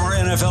with former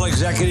NFL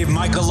executive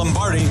Michael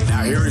Lombardi.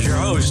 Now here is your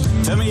host,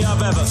 Femi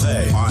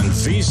Abebefe, on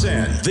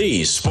VSiN,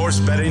 the Sports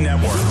Betting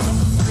Network.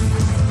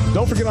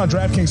 Don't forget, on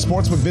DraftKings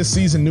Sportsbook this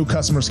season, new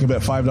customers can bet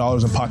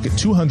 $5 and pocket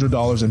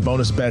 $200 in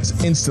bonus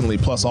bets instantly.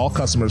 Plus, all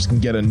customers can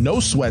get a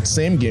no-sweat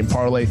same-game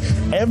parlay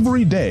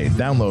every day.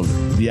 Download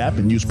the app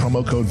and use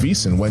promo code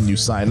VSiN when you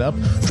sign up.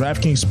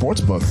 DraftKings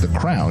Sportsbook, the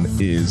crown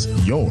is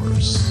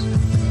yours.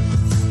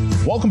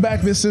 Welcome back.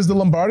 This is the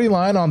Lombardi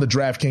Line on the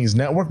DraftKings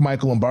Network.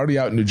 Michael Lombardi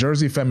out in New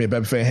Jersey. Femi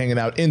Abebefe hanging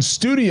out in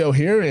studio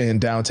here in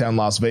downtown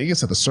Las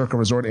Vegas at the Circa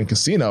Resort and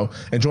Casino.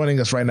 And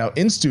joining us right now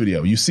in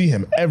studio, you see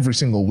him every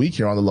single week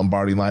here on the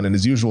Lombardi Line in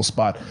his usual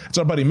spot. It's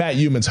our buddy Matt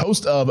Humans,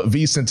 host of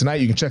VSiN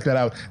Tonight. You can check that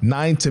out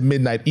 9 to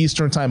midnight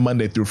Eastern time,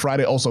 Monday through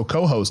Friday. Also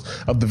co-host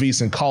of the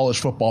VSiN College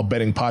Football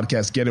Betting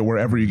Podcast. Get it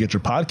wherever you get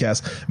your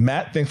podcasts.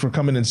 Matt, thanks for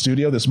coming in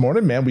studio this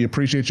morning, man. We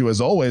appreciate you as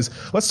always.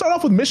 Let's start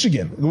off with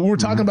Michigan. We were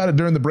talking about it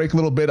during the break a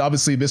little bit.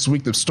 Obviously, this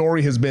week the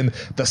story has been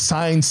the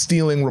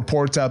sign-stealing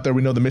reports out there.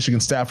 We know the Michigan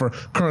staff are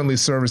currently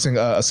servicing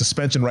a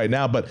suspension right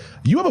now, but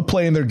you have a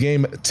play in their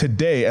game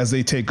today as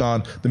they take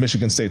on the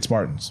Michigan State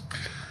Spartans.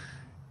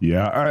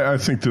 Yeah, I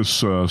think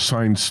this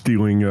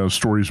sign-stealing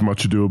story is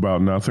much ado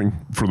about nothing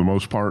for the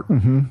most part.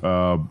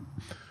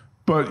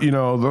 But, you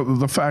know,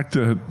 the fact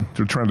that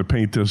they're trying to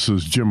paint this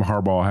as Jim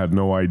Harbaugh had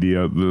no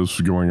idea this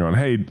was going on.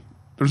 Hey,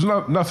 there's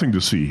nothing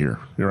to see here,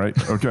 right?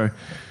 Okay.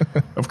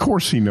 Of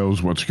course he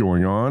knows what's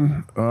going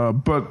on,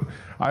 but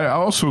I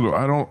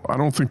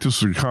don't think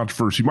this is a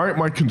controversy.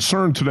 My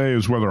concern today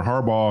is whether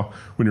Harbaugh,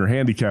 when you're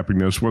handicapping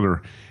this,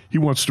 whether he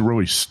wants to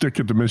really stick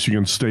it to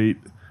Michigan State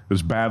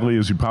as badly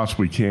as he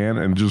possibly can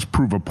and just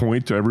prove a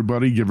point to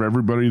everybody, give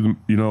everybody the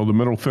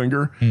middle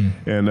finger,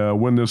 and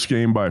win this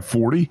game by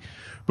 40.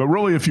 But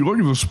really, if you look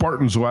at the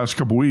Spartans the last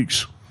couple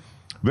weeks,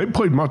 they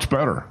played much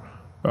better.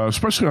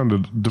 Especially on the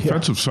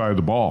defensive side of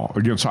the ball,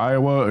 against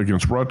Iowa,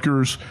 against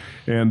Rutgers.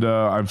 And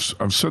I've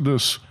said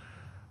this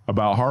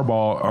about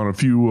Harbaugh on a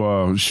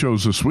few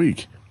shows this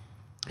week.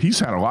 He's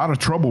had a lot of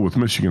trouble with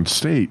Michigan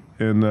State.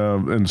 And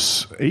in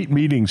 8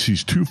 meetings,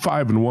 he's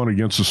 2-5-1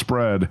 against the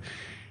spread.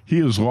 He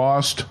has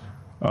lost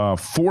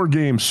 4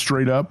 games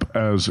straight up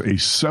as a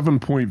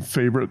 7-point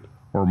favorite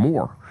or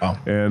more. Oh.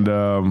 And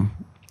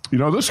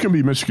this can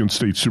be Michigan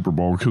State's Super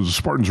Bowl because the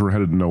Spartans are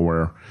headed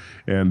nowhere.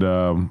 And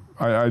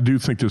I do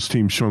think this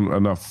team's shown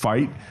enough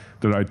fight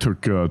that I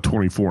took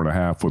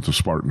 24.5 with the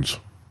Spartans.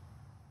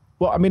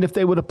 Well, I mean, if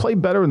they would have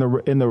played better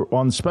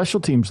on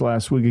special teams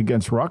last week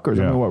against Rutgers,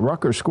 I mean,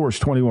 Rutgers scores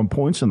 21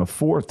 points in the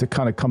fourth to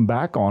kind of come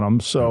back on them.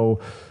 So,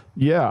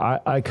 yeah,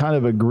 I kind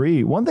of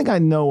agree. One thing I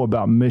know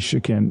about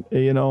Michigan,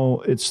 you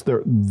don't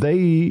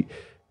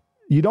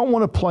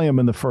want to play them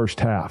in the first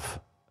half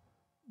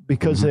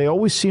because they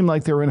always seem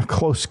like they're in a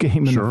close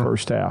game in the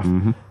first half.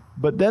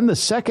 But then the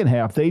second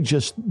half, they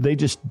just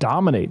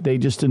dominate. They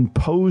just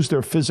impose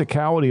their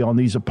physicality on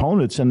these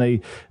opponents, and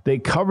they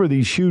cover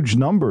these huge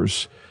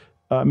numbers.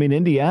 I mean,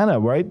 Indiana,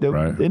 right?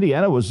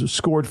 Indiana was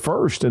scored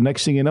first, and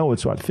next thing you know,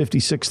 it's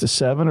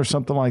 56-7 or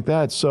something like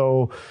that.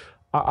 So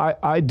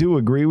I do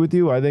agree with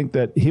you. I think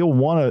that he'll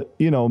want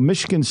to,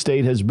 Michigan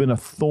State has been a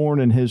thorn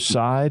in his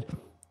side,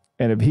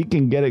 and if he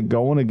can get it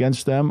going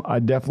against them, I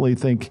definitely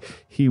think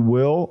he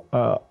will.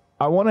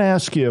 I want to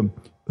ask you,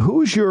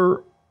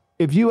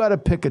 if you had to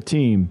pick a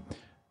team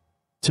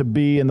to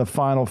be in the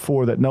Final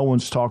Four that no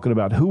one's talking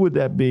about, who would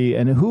that be?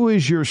 And who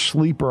is your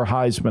sleeper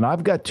Heisman?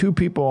 I've got two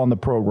people on the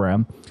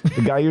program,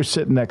 the guy you're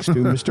sitting next to,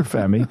 Mr.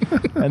 Femi,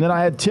 and then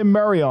I had Tim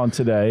Murray on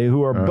today,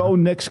 who are Bo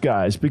Nix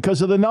guys,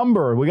 because of the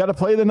number. We got to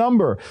play the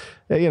number.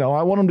 I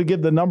want them to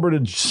give the number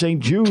to St.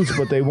 Jude's,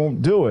 but they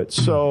won't do it.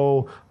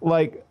 So,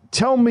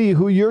 tell me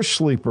who your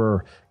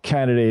sleeper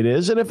candidate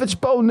is. And if it's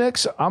Bo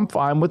Nix, I'm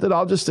fine with it.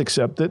 I'll just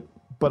accept it,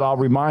 but I'll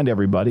remind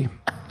everybody.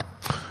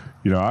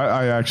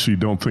 I actually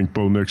don't think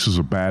Bo Nix is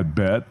a bad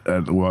bet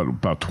at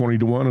about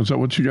 20-1. Is that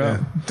what you got?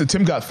 Yeah.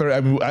 Tim got 30.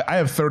 I mean, I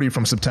have 30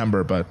 from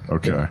September, but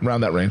around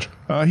that range.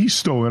 He's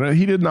still in it.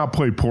 He did not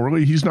play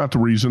poorly. He's not the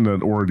reason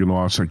that Oregon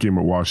lost that game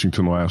at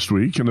Washington last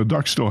week, and the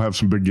Ducks still have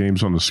some big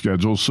games on the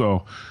schedule.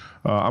 So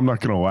I'm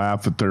not going to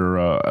laugh at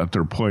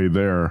their play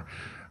there.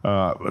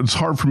 It's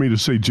hard for me to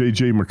say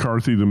J.J.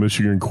 McCarthy, the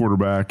Michigan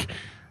quarterback,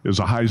 is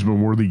a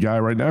Heisman-worthy guy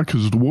right now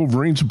because the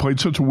Wolverines have played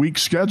such a weak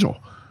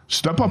schedule.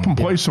 Step up and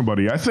play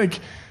somebody. I think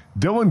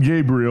Dylan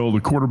Gabriel,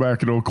 the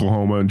quarterback at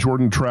Oklahoma, and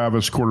Jordan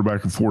Travis,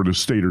 quarterback at Florida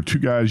State, are two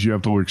guys you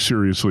have to look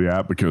seriously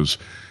at because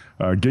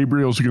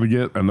Gabriel's going to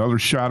get another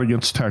shot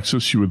against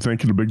Texas, you would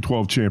think, in the Big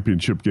 12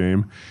 championship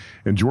game.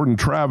 And Jordan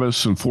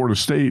Travis and Florida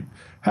State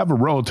have a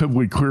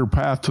relatively clear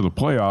path to the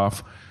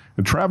playoff.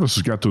 And Travis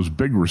has got those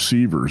big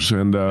receivers.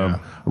 And I'm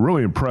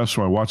really impressed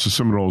when I watch the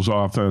Seminoles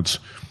offense.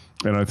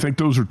 And I think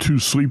those are two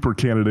sleeper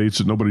candidates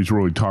that nobody's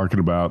really talking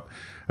about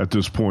at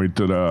this point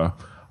that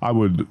I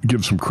would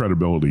give some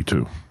credibility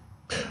to.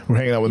 We're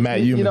hanging out with Matt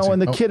Human.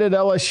 And the kid at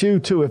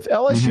LSU, too. If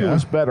LSU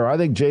was better, I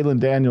think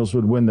Jalen Daniels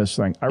would win this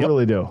thing. I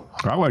really do.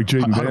 I like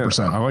Jaden Daniels.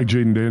 I like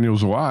Jaden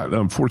Daniels a lot.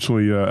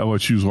 Unfortunately,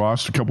 LSU's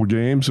lost a couple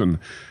games, and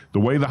the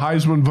way the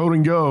Heisman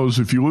voting goes,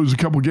 if you lose a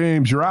couple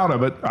games, you're out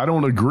of it. I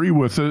don't agree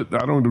with it.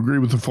 I don't agree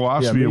with the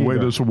philosophy and the way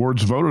this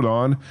award's voted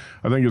on.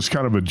 I think it's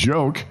kind of a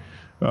joke,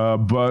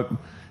 but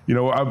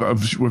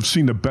we've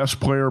seen the best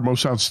player,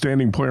 most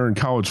outstanding player in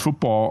college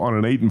football on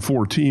an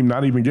 8-4 team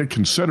not even get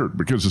considered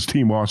because his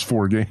team lost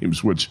 4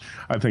 games, which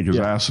I think is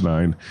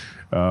asinine.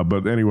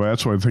 But anyway,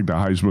 that's why I think the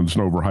Heisman's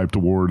an overhyped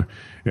award.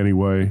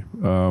 Anyway,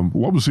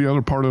 what was the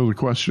other part of the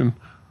question?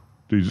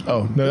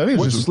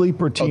 What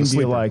sleeper team do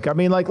you like? I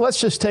mean, let's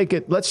just take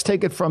it. Let's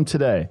take it from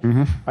today.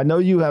 I know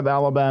you have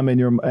Alabama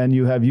and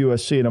you have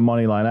USC in a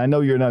money line. I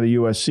know you're not a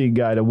USC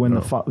guy to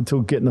win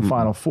to get in the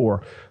Final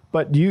Four.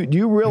 But do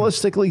you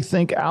realistically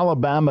think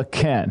Alabama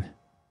can?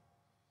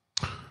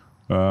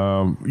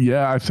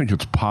 I think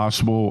it's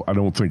possible. I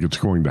don't think it's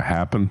going to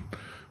happen.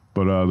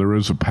 But there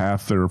is a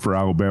path there for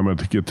Alabama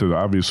to get to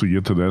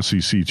the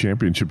SEC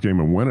championship game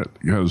and win it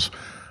because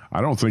I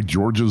don't think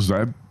Georgia's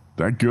that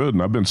good.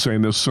 And I've been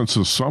saying this since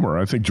the summer.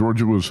 I think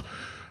Georgia was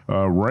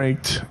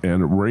ranked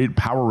and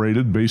power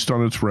rated based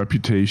on its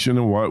reputation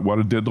and what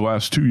it did the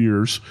last 2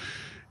 years.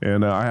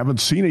 And I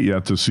haven't seen it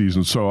yet this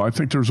season. So I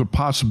think there's a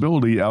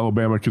possibility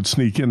Alabama could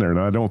sneak in there. And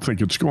I don't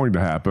think it's going to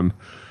happen,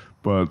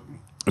 but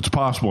it's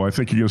possible. I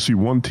think you're going to see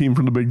one team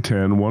from the Big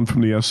Ten, one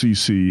from the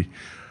SEC,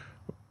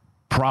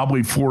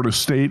 probably Florida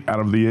State out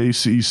of the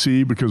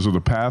ACC because of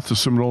the path the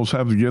Seminoles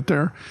have to get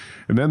there.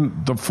 And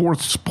then the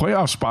fourth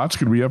playoff spot's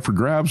going to be up for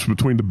grabs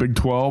between the Big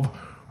 12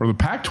 or the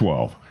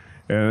Pac-12.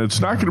 And it's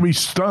not going to be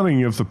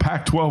stunning if the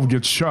Pac-12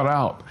 gets shut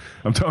out.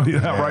 I'm telling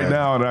you that right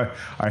now, and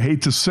I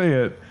hate to say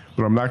it,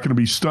 but I'm not going to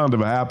be stunned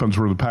if it happens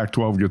where the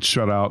Pac-12 gets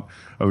shut out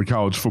of the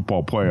college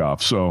football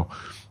playoff. So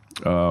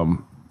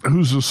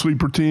who's the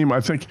sleeper team?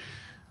 I think,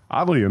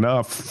 oddly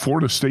enough,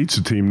 Florida State's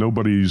a team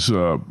nobody's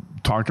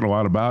talking a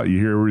lot about. You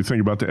hear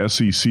everything about the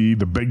SEC,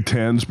 the Big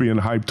Ten's being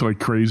hyped like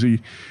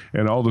crazy,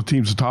 and all the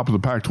teams at the top of the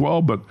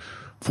Pac-12. But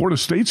Florida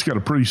State's got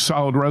a pretty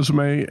solid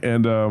resume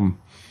and an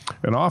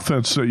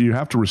offense that you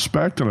have to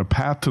respect and a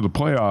path to the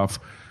playoff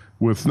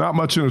with not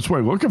much in its way.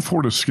 Look at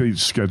Florida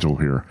State's schedule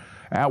here.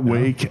 At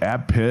Wake,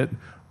 at Pitt,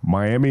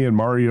 Miami and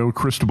Mario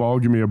Cristobal,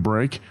 give me a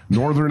break.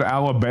 Northern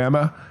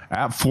Alabama,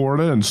 at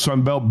Florida, and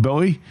Sunbelt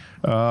Billy.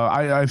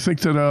 I think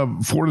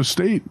that Florida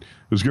State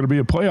is going to be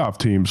a playoff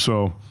team,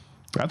 so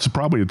that's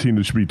probably a team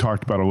that should be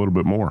talked about a little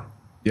bit more.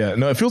 Yeah,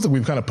 no, it feels like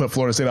we've kind of put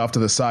Florida State off to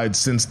the side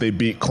since they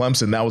beat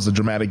Clemson. That was a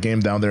dramatic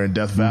game down there in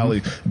Death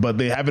Valley. But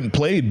they haven't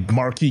played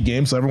marquee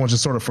games, so everyone's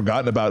just sort of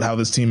forgotten about how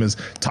this team is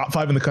top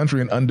 5 in the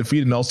country and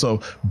undefeated and also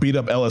beat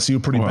up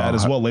LSU pretty bad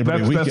as well Labor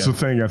Day weekend. That's the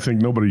thing I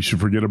think nobody should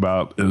forget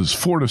about is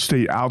Florida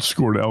State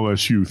outscored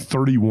LSU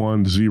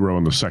 31-0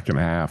 in the second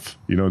half,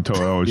 until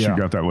LSU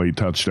got that late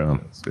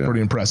touchdown.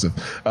 Pretty impressive.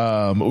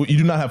 You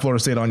do not have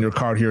Florida State on your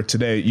card here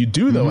today. You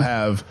do, though,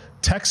 have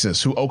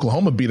Texas, who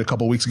Oklahoma beat a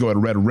couple weeks ago at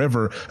Red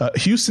River.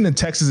 Houston and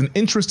Texas, an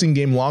interesting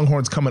game.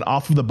 Longhorns coming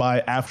off of the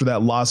bye after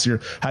that loss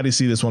here. How do you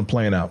see this one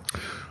playing out?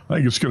 I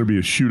think it's going to be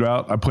a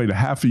shootout. I played a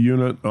half a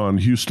unit on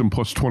Houston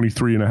plus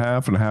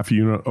 23.5 and a half a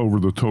unit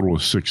over the total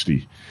of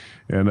 60.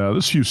 And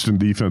this Houston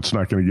defense is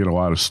not going to get a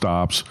lot of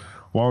stops.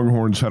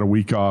 Longhorns had a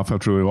week off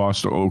after they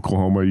lost to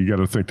Oklahoma. You got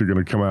to think they're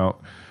going to come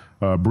out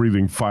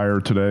breathing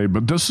fire today.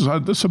 But this is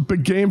a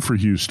big game for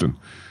Houston.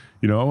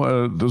 You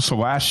know, this is the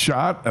last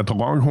shot at the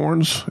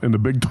Longhorns in the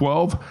Big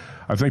 12.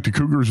 I think the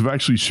Cougars have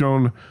actually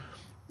shown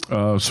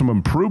some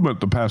improvement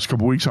the past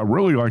couple weeks. I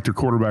really like their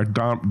quarterback,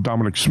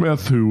 Dominic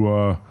Smith,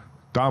 who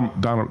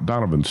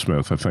Donovan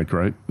Smith, I think,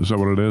 right? Is that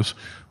what it is?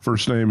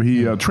 First name.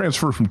 He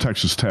transferred from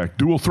Texas Tech.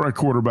 Dual threat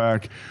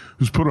quarterback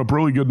who's put up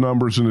really good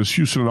numbers, and this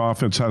Houston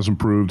offense has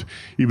improved,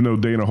 even though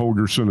Dana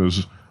Holgorsen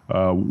is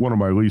one of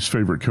my least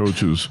favorite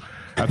coaches.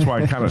 That's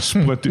why I kind of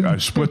split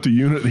the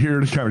unit here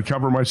to kind of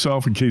cover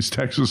myself in case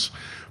Texas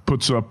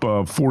puts up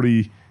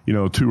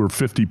 42 or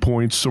 50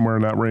 points, somewhere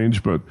in that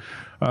range. But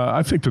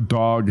I think the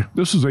dog,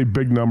 this is a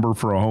big number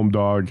for a home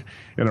dog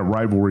in a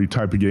rivalry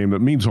type of game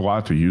that means a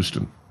lot to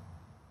Houston.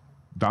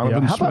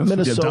 Donovan How about Smith?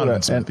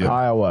 Minnesota and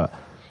Iowa?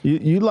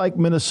 You like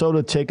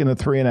Minnesota taking the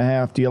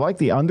 3.5. Do you like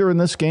the under in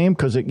this game?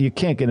 Because you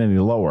can't get any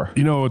lower.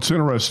 You know, what's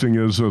interesting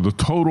is the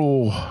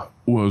total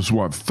was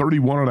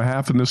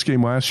 31.5 in this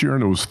game last year,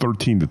 and it was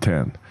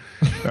 13-10.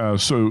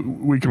 So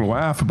we can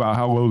laugh about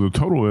how low the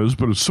total is,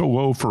 but it's so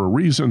low for a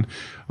reason.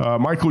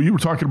 Michael, you were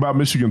talking about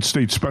Michigan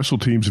State special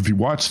teams. If you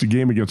watched the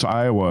game against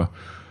Iowa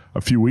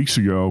a few weeks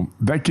ago,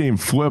 that game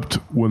flipped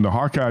when the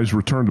Hawkeyes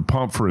returned to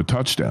punt for a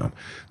touchdown.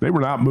 They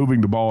were not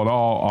moving the ball at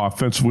all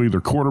offensively.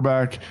 Their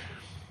quarterback,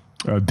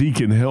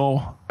 Deacon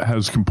Hill,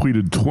 has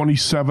completed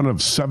 27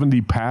 of 70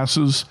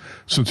 passes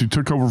since he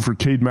took over for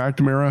Cade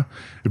McNamara.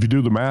 If you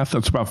do the math,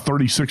 that's about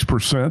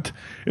 36%.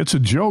 It's a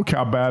joke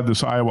how bad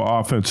this Iowa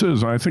offense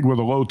is. And I think with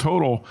a low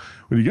total,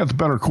 when you got the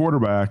better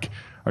quarterback,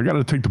 I got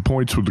to take the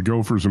points with the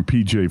Gophers and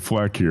P.J.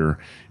 Fleck here,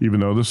 even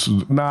though this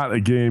is not a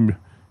game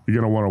you're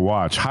going to want to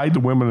watch. Hide the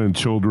women and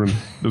children.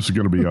 This is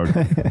going to be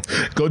ugly.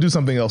 Go do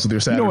something else with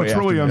your Saturday. You know, it's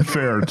really afternoon.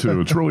 unfair, too.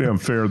 It's really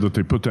unfair that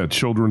they put that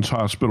children's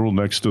hospital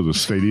next to the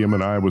stadium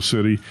in Iowa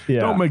City.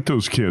 Yeah. Don't make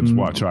those kids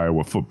watch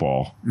Iowa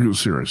football.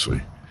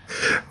 Seriously.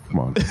 Come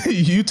on.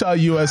 Utah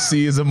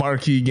USC is a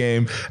marquee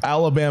game.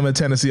 Alabama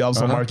Tennessee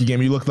also a marquee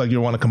game. You look like you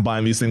want to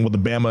combine these things with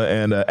the Bama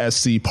and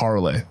SC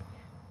parlay.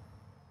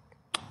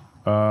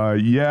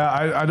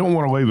 I don't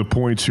want to lay the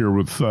points here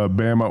with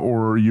Bama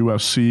or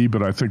USC,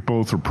 but I think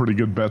both are pretty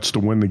good bets to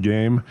win the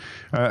game.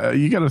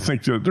 You got to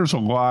think that there's a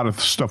lot of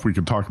stuff we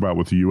could talk about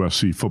with the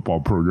USC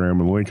football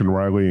program and Lincoln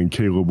Riley and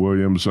Caleb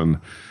Williams and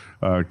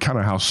kind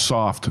of how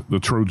soft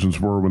the Trojans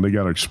were when they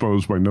got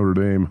exposed by Notre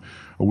Dame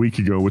a week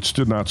ago, which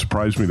did not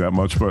surprise me that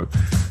much. But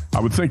I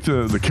would think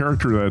the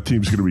character of that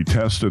team is going to be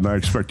tested, and I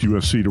expect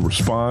USC to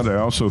respond. I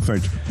also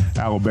think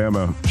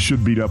Alabama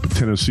should beat up a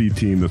Tennessee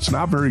team that's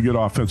not very good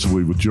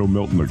offensively with Joe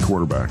Milton at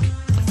quarterback.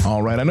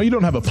 All right. I know you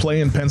don't have a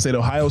play in Penn State,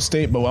 Ohio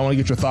State, but I want to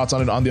get your thoughts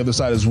on it on the other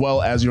side as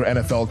well as your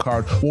NFL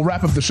card. We'll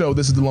wrap up the show.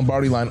 This is the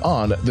Lombardi Line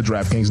on the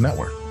DraftKings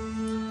Network.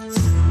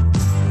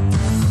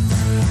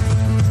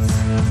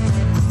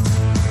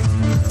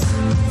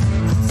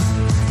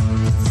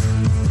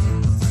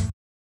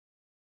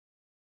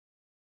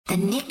 The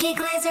Nikki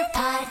Glaser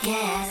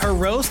Podcast. Her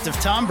roast of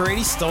Tom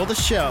Brady stole the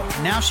show.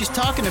 Now she's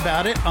talking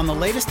about it on the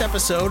latest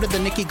episode of the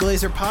Nikki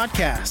Glaser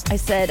Podcast. I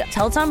said,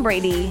 tell Tom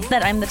Brady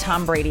that I'm the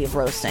Tom Brady of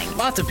roasting.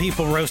 Lots of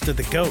people roasted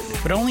the GOAT,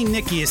 but only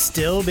Nikki is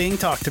still being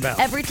talked about.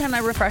 Every time I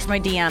refresh my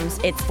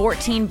DMs, it's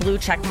 14 blue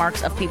check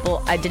marks of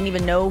people I didn't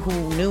even know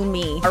who knew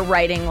me are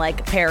writing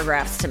like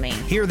paragraphs to me.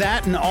 Hear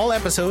that in all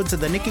episodes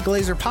of the Nikki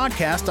Glaser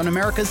Podcast on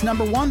America's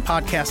 #1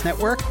 podcast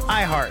network,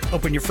 iHeart.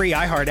 Open your free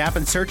iHeart app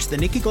and search the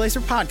Nikki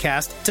Glaser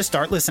Podcast to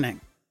start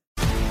listening.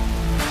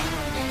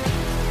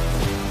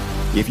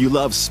 If you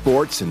love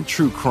sports and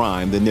true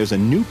crime, then there's a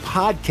new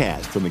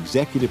podcast from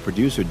executive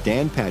producer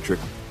Dan Patrick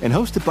and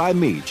hosted by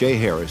me, Jay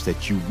Harris,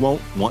 that you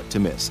won't want to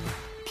miss.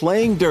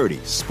 Playing Dirty: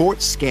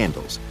 Sports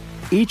Scandals.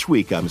 Each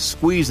week, I'm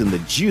squeezing the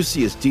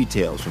juiciest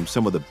details from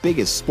some of the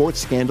biggest sports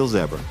scandals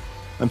ever.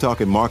 I'm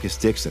talking Marcus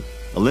Dixon,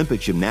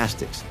 Olympic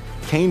gymnastics,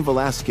 Cain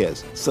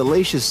Velasquez,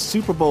 salacious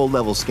Super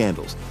Bowl-level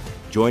scandals.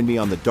 Join me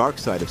on the dark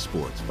side of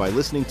sports by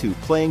listening to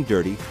Playing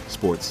Dirty: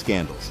 Sports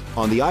Scandals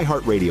on the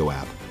iHeartRadio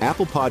app,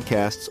 Apple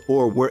Podcasts,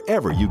 or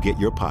wherever you get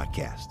your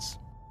podcasts.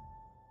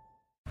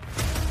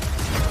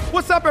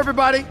 What's up,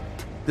 everybody?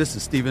 This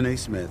is Stephen A.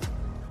 Smith.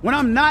 When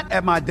I'm not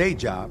at my day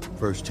job,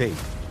 First Take,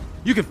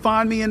 you can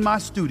find me in my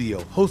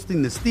studio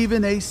hosting the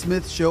Stephen A.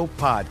 Smith Show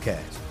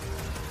podcast.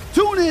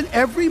 Tune in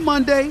every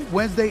Monday,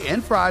 Wednesday,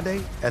 and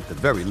Friday, at the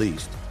very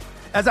least,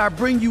 as I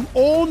bring you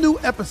all new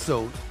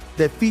episodes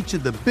that feature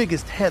the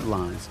biggest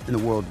headlines in the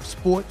world of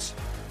sports,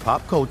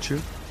 pop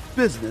culture,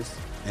 business,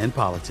 and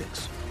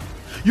politics.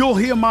 You'll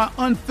hear my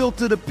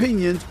unfiltered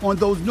opinions on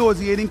those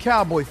nauseating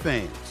Cowboy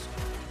fans,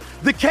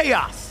 the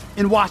chaos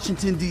in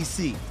Washington,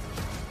 D.C.,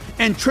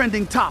 and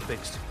trending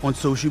topics on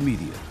social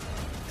media,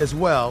 as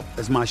well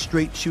as my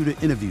straight shooter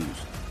interviews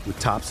with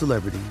top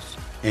celebrities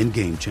and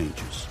game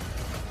changers.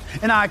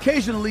 And I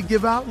occasionally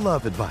give out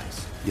love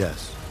advice.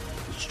 Yes,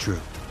 it's true.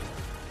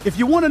 If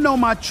you want to know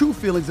my true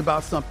feelings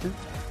about something,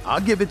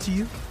 I'll give it to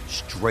you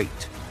straight.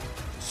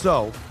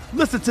 So,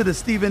 listen to the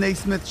Stephen A.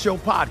 Smith Show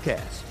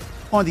podcast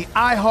on the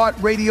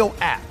iHeartRadio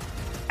app,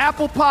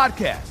 Apple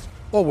Podcasts,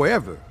 or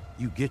wherever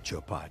you get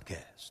your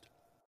podcast.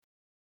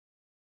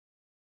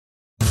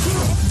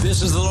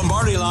 This is the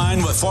Lombardi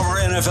Line with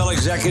former NFL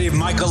executive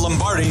Michael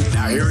Lombardi.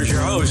 Now here is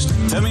your host,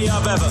 Femi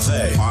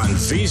Abebefe, on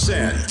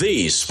VSiN,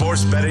 the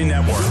sports betting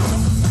network.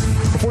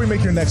 Before you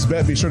make your next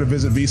bet, be sure to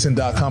visit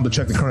vsin.com to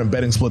check the current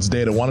betting splits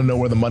data. Want to know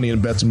where the money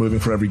and bets are moving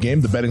for every game?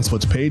 The betting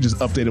splits page is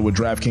updated with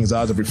DraftKings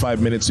odds every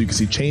 5 minutes so you can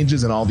see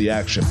changes in all the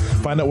action.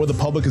 Find out where the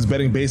public is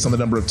betting based on the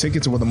number of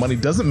tickets or where the money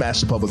doesn't match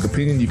the public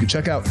opinion. You can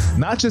check out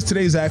not just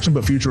today's action,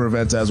 but future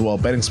events as well.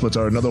 Betting splits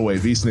are another way.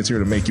 VSiN is here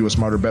to make you a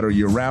smarter, better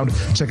year-round.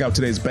 Check out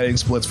today's betting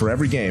splits for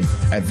every game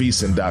at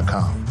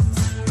vsin.com.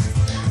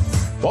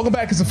 Welcome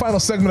back. It's the final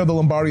segment of the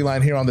Lombardi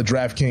Line here on the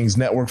DraftKings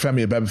Network.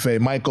 Femi Abebefe,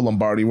 Michael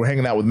Lombardi. We're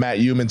hanging out with Matt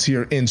Youmans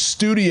here in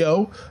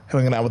studio,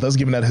 hanging out with us,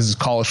 giving out his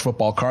college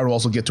football card. We'll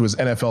also get to his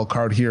NFL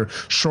card here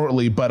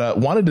shortly, but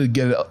wanted to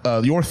get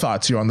your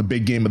thoughts here on the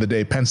big game of the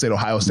day, Penn State,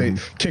 Ohio State,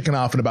 kicking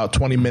off in about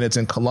 20 minutes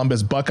in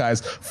Columbus.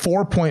 Buckeyes,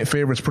 4-point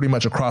favorites pretty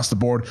much across the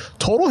board.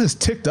 Total has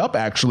ticked up,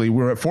 actually.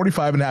 We were at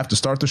 45.5 to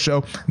start the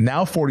show,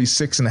 now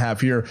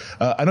 46.5 here.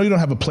 I know you don't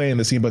have a play in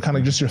this game, but kind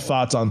of just your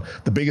thoughts on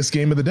the biggest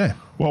game of the day.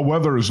 Well,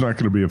 weather is not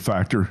going to be a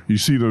factor. You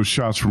see those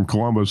shots from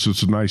Columbus.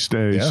 It's a nice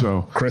day. Yeah,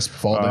 so crisp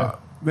fall day.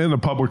 Then the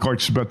public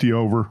likes to bet the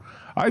over.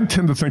 I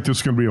tend to think this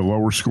is going to be a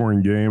lower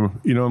scoring game.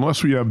 You know,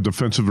 unless we have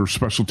defensive or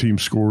special team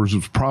scores,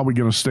 it's probably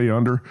going to stay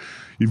under.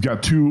 You've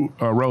got two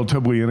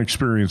relatively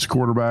inexperienced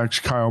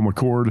quarterbacks, Kyle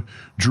McCord,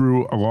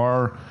 Drew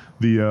Allar,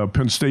 the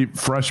Penn State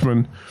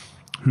freshman,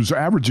 who's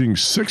averaging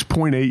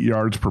 6.8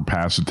 yards per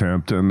pass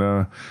attempt.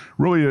 And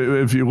really,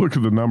 if you look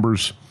at the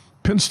numbers,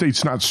 Penn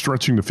State's not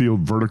stretching the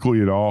field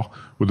vertically at all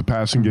with the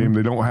passing game.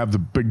 They don't have the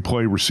big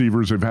play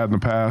receivers they've had in the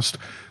past.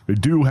 They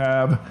do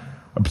have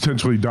a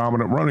potentially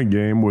dominant running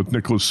game with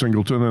Nicholas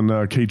Singleton and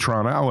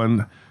Katron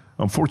Allen.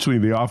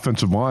 Unfortunately, the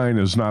offensive line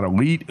is not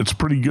elite. It's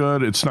pretty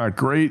good. It's not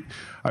great.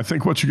 I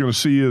think what you're going to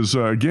see is,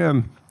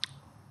 again,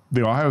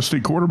 the Ohio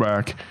State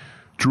quarterback,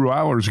 Drew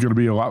Allar, is going to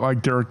be a lot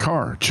like Derek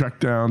Carr.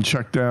 Check down,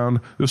 check down.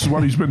 This is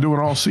what he's been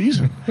doing all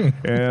season.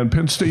 And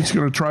Penn State's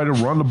going to try to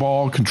run the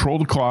ball, control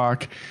the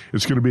clock.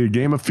 It's going to be a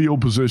game of field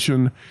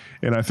position.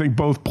 And I think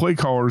both play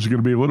callers are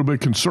going to be a little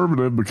bit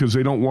conservative because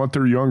they don't want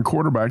their young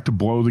quarterback to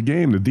blow the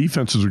game. The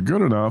defenses are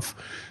good enough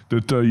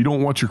that you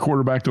don't want your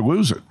quarterback to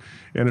lose it.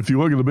 And if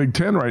you look at the Big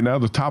Ten right now,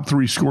 the top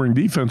three scoring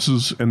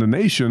defenses in the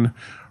nation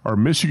are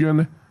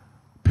Michigan,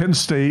 Penn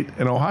State,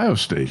 and Ohio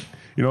State.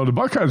 You know, the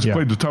Buckeyes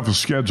played the toughest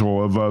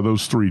schedule of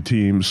those three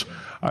teams.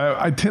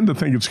 I tend to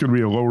think it's going to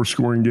be a lower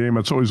scoring game.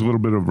 It's always a little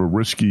bit of a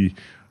risky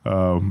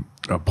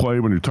play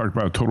when you're talking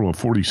about a total of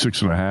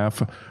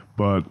 46.5.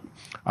 But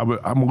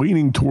I'm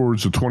leaning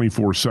towards a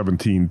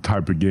 24-17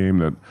 type of game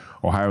that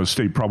Ohio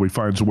State probably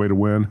finds a way to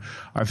win.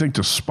 I think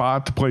the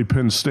spot to play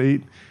Penn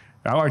State,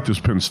 I like this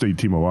Penn State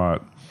team a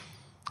lot.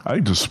 I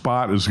think the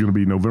spot is going to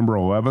be November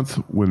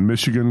 11th when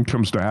Michigan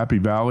comes to Happy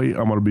Valley.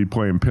 I'm going to be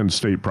playing Penn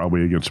State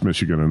probably against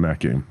Michigan in that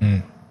game.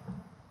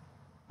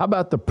 How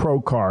about the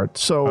pro card?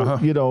 So,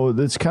 you know,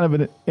 it's kind of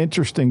an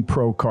interesting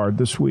pro card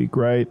this week,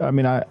 right? I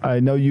mean, I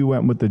know you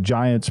went with the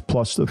Giants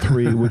plus the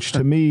 3, which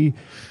to me,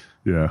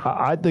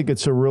 I think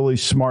it's a really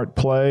smart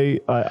play.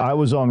 I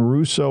was on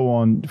Russo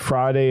on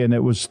Friday, and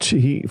it was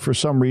for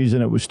some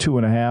reason it was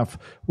 2.5,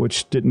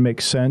 which didn't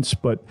make sense,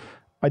 but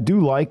I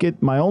do like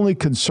it. My only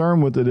concern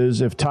with it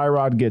is if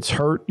Tyrod gets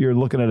hurt, you're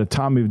looking at a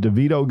Tommy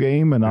DeVito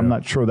game, and I'm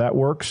not sure that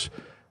works.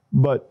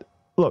 But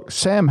look,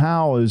 Sam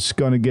Howell is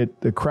going to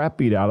get the crap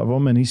beat out of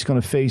him, and he's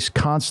going to face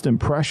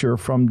constant pressure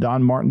from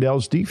Don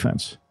Martindale's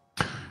defense.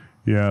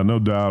 Yeah, no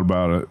doubt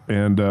about it.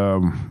 And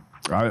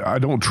I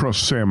don't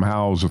trust Sam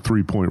Howell as a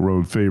 3-point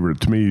road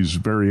favorite. To me, he's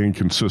very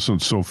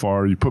inconsistent so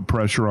far. You put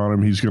pressure on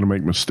him, he's going to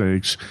make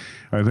mistakes.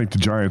 I think the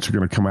Giants are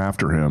going to come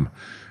after him.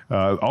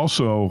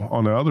 Also,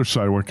 on the other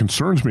side, what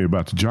concerns me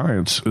about the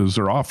Giants is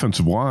their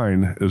offensive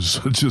line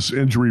is just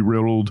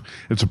injury-riddled.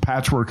 It's a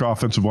patchwork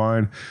offensive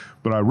line.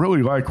 But I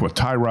really like what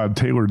Tyrod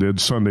Taylor did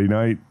Sunday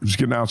night. He was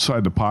getting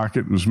outside the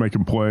pocket and was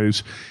making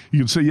plays. You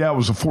can say, yeah, it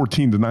was a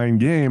 14-9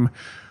 game,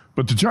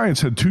 but the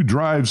Giants had 2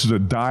 drives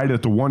that died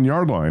at the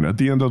 1-yard line at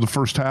the end of the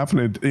first half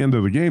and at the end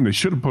of the game. They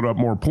should have put up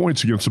more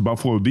points against the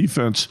Buffalo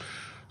defense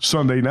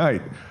Sunday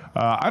night.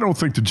 I don't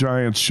think the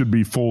Giants should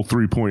be full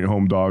 3-point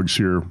home dogs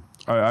here.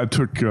 I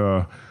took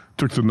the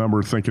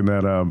number thinking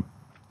that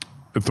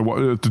if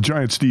the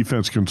Giants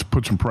defense can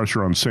put some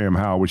pressure on Sam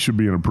Howell, we should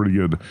be in a pretty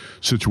good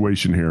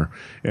situation here.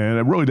 And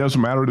it really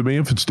doesn't matter to me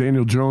if it's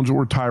Daniel Jones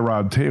or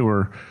Tyrod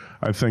Taylor.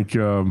 I think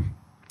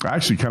I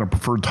actually kind of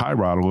prefer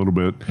Tyrod a little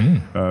bit.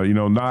 You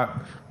know,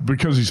 not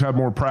because he's had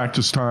more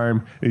practice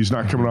time, and he's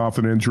not coming off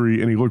an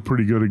injury, and he looked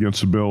pretty good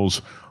against the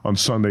Bills on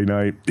Sunday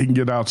night. He can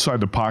get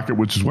outside the pocket,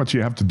 which is what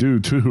you have to do,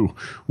 too,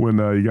 when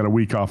you got a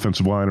weak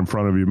offensive line in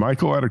front of you.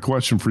 Michael, I had a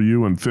question for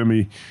you, and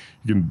Femi,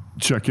 you can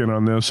check in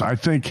on this. I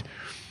think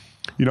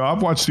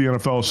I've watched the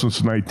NFL since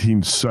the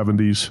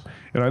 1970s,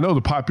 and I know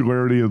the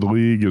popularity of the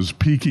league is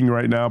peaking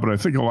right now, but I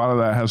think a lot of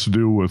that has to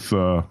do with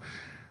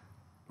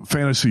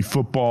fantasy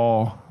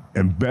football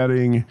and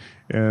betting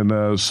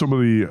and some of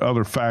the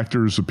other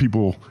factors that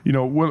people,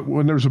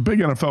 when there's a big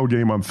NFL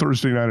game on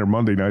Thursday night or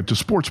Monday night, the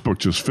sports book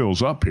just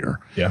fills up here.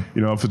 Yeah.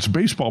 If it's a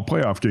baseball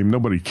playoff game,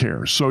 nobody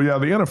cares. So, yeah,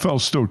 the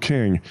NFL's still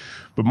king.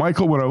 But,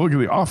 Michael, when I look at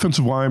the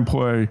offensive line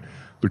play,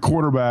 the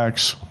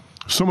quarterbacks,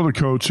 some of the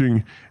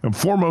coaching, and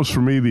foremost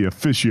for me, the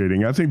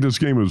officiating. I think this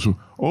game is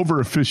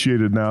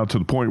over-officiated now to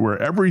the point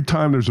where every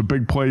time there's a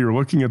big play, you're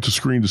looking at the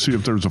screen to see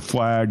if there's a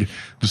flag,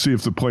 to see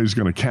if the play is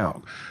going to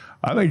count.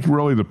 I think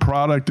really the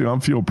product, the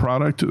on-field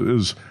product,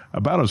 is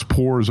about as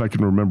poor as I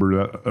can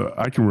remember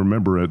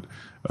it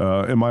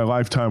in my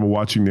lifetime of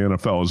watching the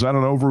NFL. Is that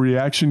an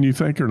overreaction, you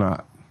think, or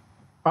not?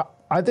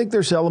 I think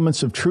there's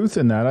elements of truth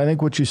in that. I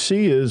think what you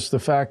see is the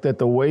fact that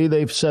the way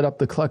they've set up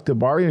the collective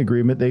bargaining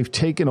agreement, they've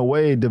taken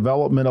away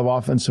development of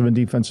offensive and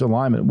defensive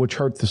alignment, which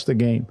hurts the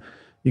game.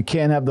 You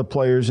can't have the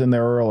players in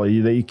there early.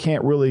 You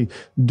can't really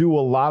do a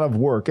lot of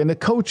work. And the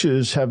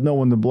coaches have no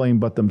one to blame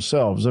but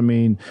themselves. I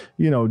mean,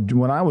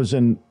 when I was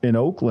in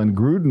Oakland,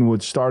 Gruden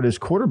would start his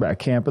quarterback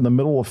camp in the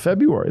middle of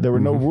February. There were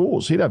no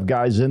rules. He'd have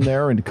guys in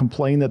there and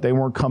complain that they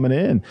weren't coming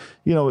in.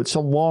 It's a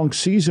long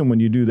season when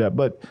you do that.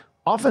 But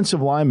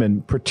offensive linemen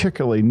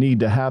particularly need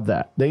to have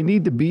that. They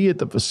need to be at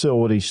the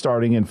facility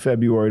starting in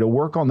February to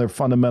work on their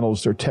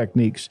fundamentals, their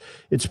techniques.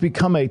 It's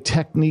become a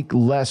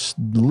technique-less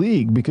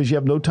league because you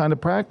have no time to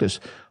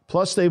practice.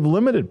 Plus, they've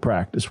limited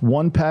practice,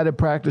 one padded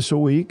practice a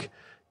week.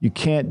 You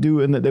can't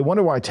do, and they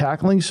wonder why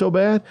tackling's so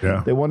bad.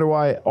 Yeah. They wonder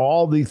why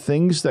all the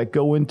things that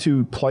go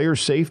into player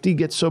safety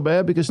get so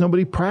bad because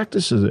nobody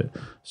practices it.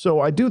 So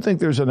I do think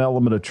there's an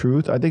element of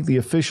truth. I think the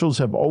officials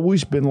have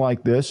always been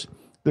like this.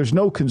 There's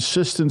no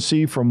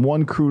consistency from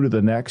one crew to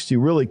the next. You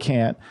really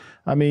can't.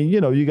 I mean,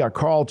 you got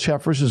Carl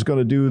Cheffers is going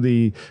to do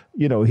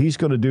he's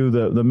going to do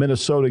the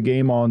Minnesota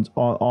game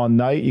on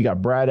night. You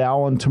got Brad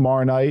Allen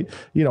tomorrow night.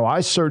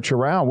 I search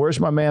around. Where's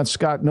my man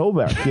Scott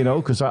Novak?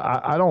 Because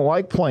I don't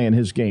like playing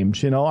his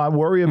games. I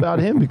worry about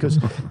him because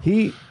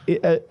he,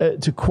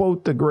 to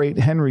quote the great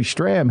Henry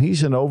Stram,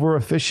 he's an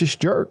over-officious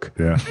jerk.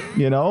 Yeah.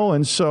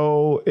 And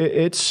so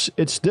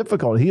it's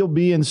difficult. He'll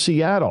be in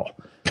Seattle.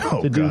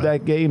 Do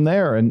that game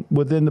there. And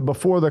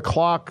before the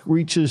clock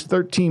reaches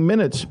 13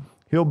 minutes,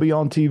 he'll be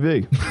on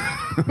TV.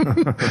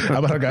 How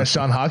about our guy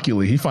Sean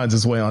Hockley? He finds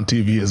his way on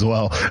TV as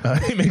well.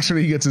 He makes sure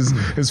he gets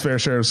his fair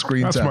share of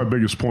screen time. That's my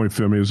biggest point,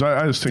 Femi, is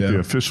I just think the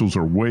officials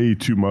are way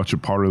too much a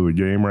part of the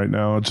game right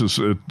now. It's just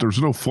there's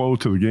no flow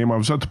to the game. I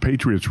was at the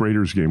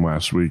Patriots-Raiders game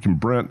last week, and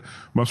Brent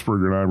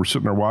Musburger and I were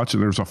sitting there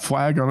watching. There's a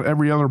flag on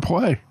every other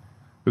play.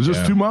 It's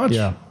just too much.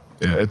 Yeah.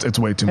 Yeah, it's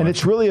way too much. And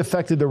it's really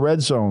affected the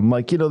red zone.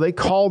 They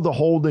called the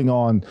holding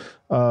on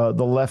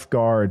the left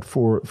guard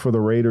for the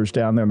Raiders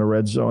down there in the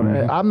red zone. Mm-hmm.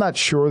 And I'm not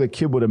sure the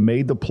kid would have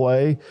made the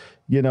play,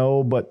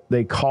 but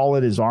they call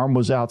it his arm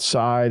was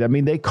outside. I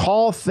mean, they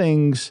call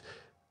things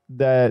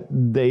that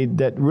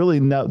really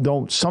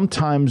don't.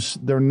 Sometimes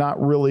they're not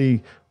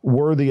really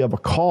worthy of a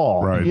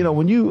call. Right.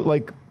 When you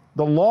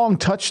the long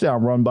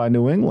touchdown run by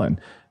New England.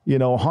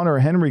 Hunter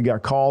Henry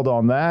got called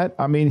on that.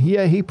 I mean,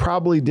 he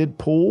probably did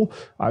pull.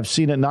 I've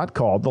seen it not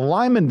called. The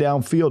lineman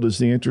downfield is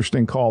the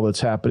interesting call that's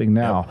happening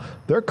now. Yep.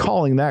 They're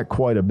calling that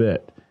quite a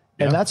bit.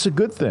 And that's a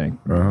good thing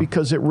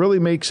because it really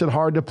makes it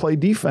hard to play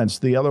defense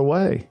the other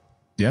way.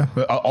 Yeah,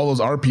 all those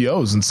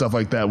RPOs and stuff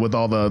like that with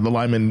all the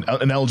linemen,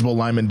 ineligible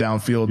linemen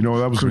downfield.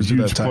 That was a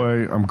huge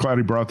play. I'm glad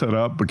he brought that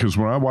up because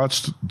when I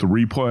watched the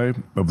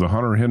replay of the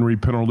Hunter Henry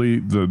penalty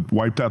that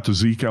wiped out the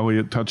Zeke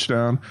Elliott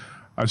touchdown,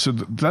 I said,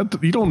 that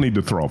you don't need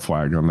to throw a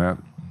flag on that.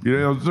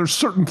 There's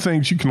certain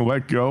things you can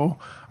let go.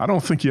 I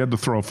don't think you had to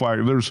throw a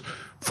flag. There's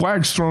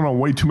flags thrown on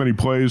way too many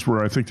plays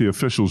where I think the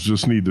officials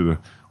just need to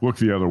look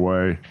the other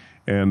way.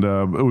 And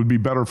it would be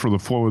better for the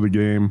flow of the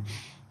game.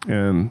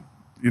 And,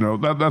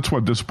 that's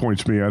what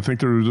disappoints me. I think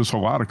there are just a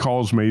lot of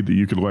calls made that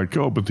you could let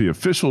go. But the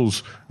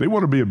officials, they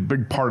want to be a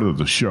big part of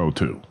the show,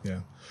 too. Yeah.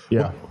 Yeah.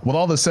 Well, with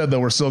all this said,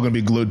 though, we're still going to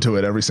be glued to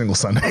it every single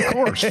Sunday. Of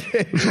course.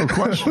 There's no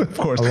question. Of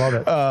course. I love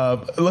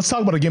it. Let's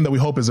talk about a game that we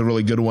hope is a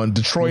really good one.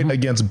 Detroit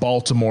against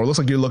Baltimore. Looks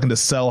like you're looking to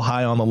sell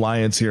high on the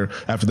Lions here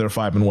after their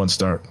 5-1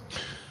 start.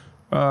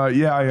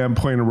 Yeah, I am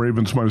playing the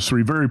Ravens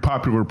 -3. Very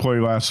popular play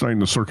last night in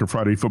the Circa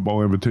Friday Football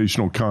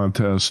Invitational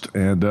Contest.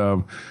 And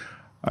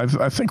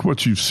I think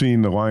what you've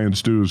seen the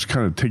Lions do is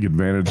kind of take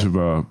advantage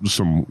of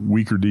some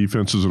weaker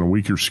defenses and a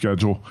weaker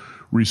schedule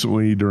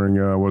recently during,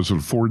 a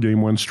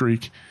 4-game win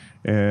streak.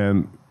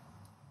 And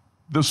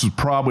this is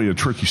probably a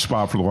tricky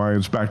spot for the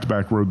Lions,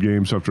 back-to-back road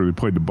games after they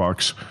played the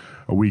Bucs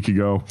a week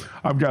ago.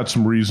 I've got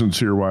some reasons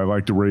here why I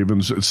like the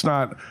Ravens.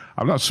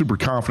 I'm not super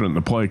confident in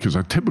the play because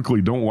I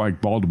typically don't like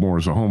Baltimore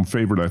as a home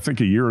favorite. I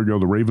think a year ago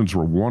the Ravens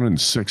were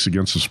 1-6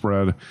 against the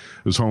spread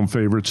as home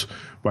favorites,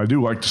 but I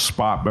do like the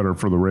spot better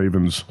for the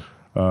Ravens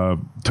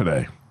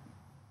today.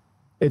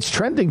 It's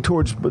trending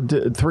towards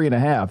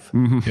 3.5.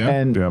 Mm-hmm.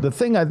 And the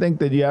thing I think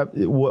that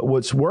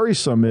what's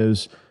worrisome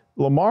is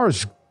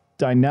Lamar's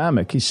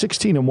dynamic. He's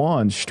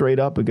 16-1 straight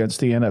up against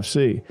the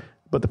NFC.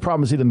 But the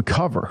problem is he didn't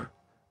cover.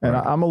 And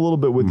I'm a little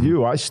bit with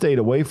you. I stayed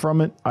away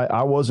from it.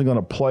 I wasn't going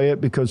to play it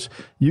because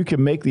you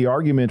can make the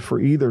argument for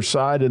either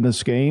side in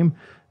this game.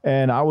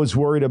 And I was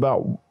worried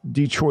about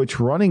Detroit's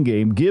running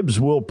game. Gibbs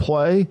will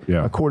play,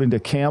 according to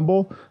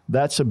Campbell.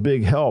 That's a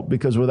big help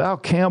because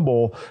without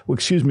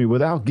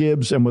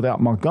Gibbs and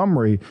without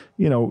Montgomery,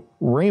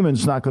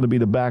 Raymond's not going to be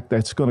the back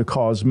that's going to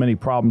cause many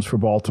problems for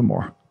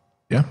Baltimore.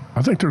 Yeah,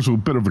 I think there's a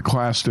bit of a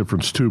class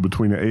difference, too,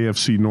 between the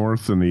AFC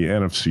North and the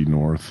NFC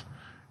North.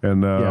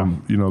 And,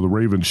 the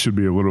Ravens should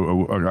be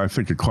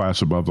a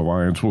class above the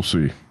Lions. We'll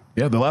see.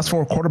 Yeah, the last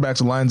 4 quarterbacks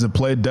the Lions have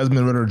played,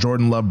 Desmond Ridder,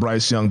 Jordan Love,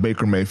 Bryce Young,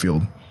 Baker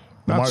Mayfield.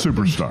 Not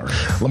superstar.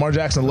 Lamar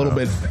Jackson, a little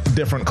bit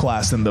different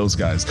class than those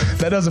guys.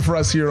 That does it for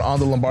us here on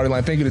the Lombardi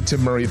Line. Thank you to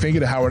Tim Murray. Thank you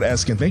to Howard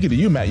Eskin. Thank you to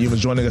you, Matt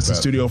Humans, joining us in the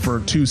studio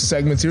for 2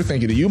 segments here.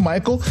 Thank you to you,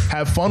 Michael.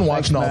 Have fun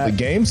watching all the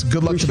games.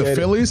 Good luck to the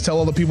Phillies. Tell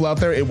all the people out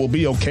there it will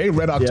be okay.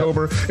 Red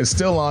October is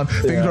still on.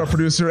 Thank you to our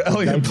producer,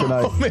 Elliot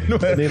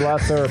Bowman. I need a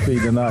lot of therapy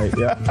tonight.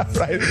 Yeah.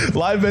 Right.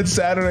 Live Bet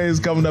Saturday is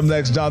coming up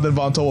next. Jonathan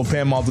Von Tobel,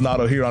 Pam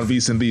Maldonado here on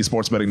VSiN, the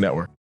Sports Betting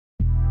Network.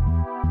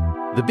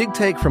 The Big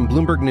Take from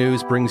Bloomberg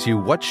News brings you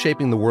what's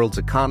shaping the world's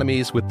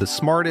economies with the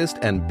smartest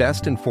and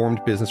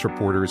best-informed business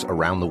reporters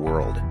around the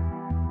world.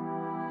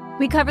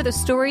 We cover the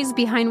stories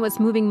behind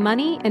what's moving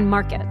money and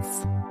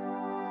markets.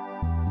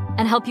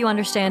 And help you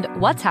understand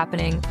what's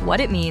happening, what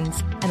it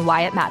means, and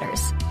why it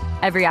matters.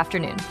 Every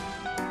afternoon.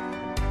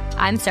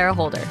 I'm Sarah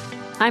Holder.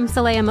 I'm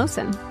Saleha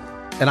Mohsin.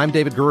 And I'm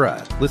David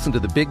Gura. Listen to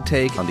The Big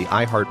Take on the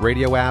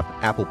iHeartRadio app,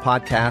 Apple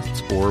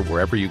Podcasts, or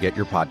wherever you get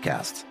your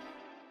podcasts.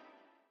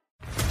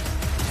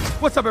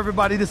 What's up,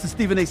 everybody? This is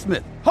Stephen A.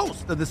 Smith,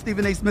 host of the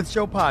Stephen A. Smith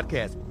Show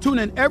podcast. Tune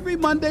in every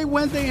Monday,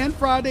 Wednesday, and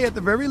Friday at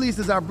the very least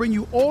as I bring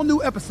you all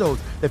new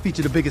episodes that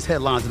feature the biggest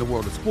headlines in the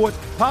world of sports,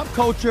 pop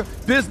culture,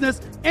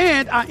 business,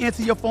 and I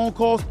answer your phone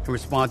calls and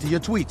respond to your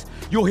tweets.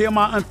 You'll hear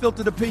my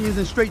unfiltered opinions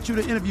and straight-shooter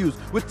interviews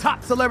with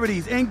top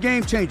celebrities and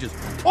game changers.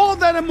 All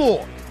of that and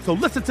more. So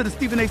listen to the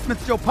Stephen A.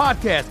 Smith Show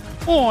podcast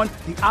on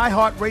the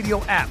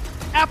iHeartRadio app,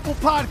 Apple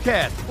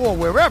Podcasts, or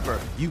wherever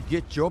you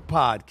get your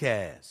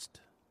podcast.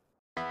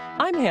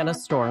 I'm Hannah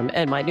Storm,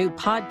 and my new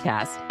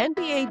podcast,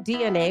 NBA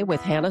DNA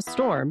with Hannah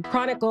Storm,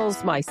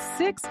 chronicles my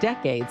 6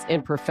 decades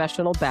in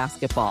professional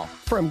basketball.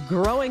 From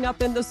growing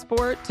up in the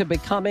sport to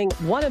becoming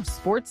one of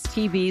sports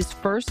TV's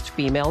first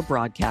female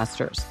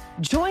broadcasters.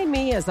 Join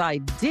me as I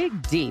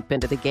dig deep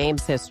into the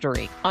game's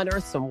history,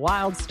 unearth some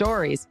wild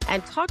stories,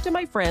 and talk to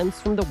my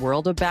friends from the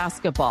world of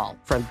basketball,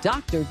 from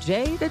Dr.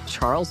 J to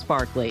Charles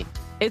Barkley.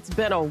 It's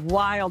been a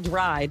wild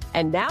ride,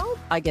 and now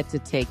I get to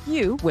take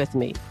you with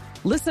me.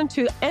 Listen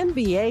to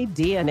NBA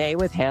DNA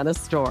with Hannah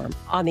Storm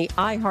on the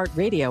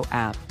iHeartRadio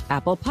app,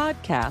 Apple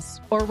Podcasts,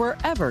 or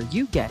wherever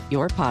you get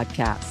your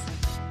podcasts.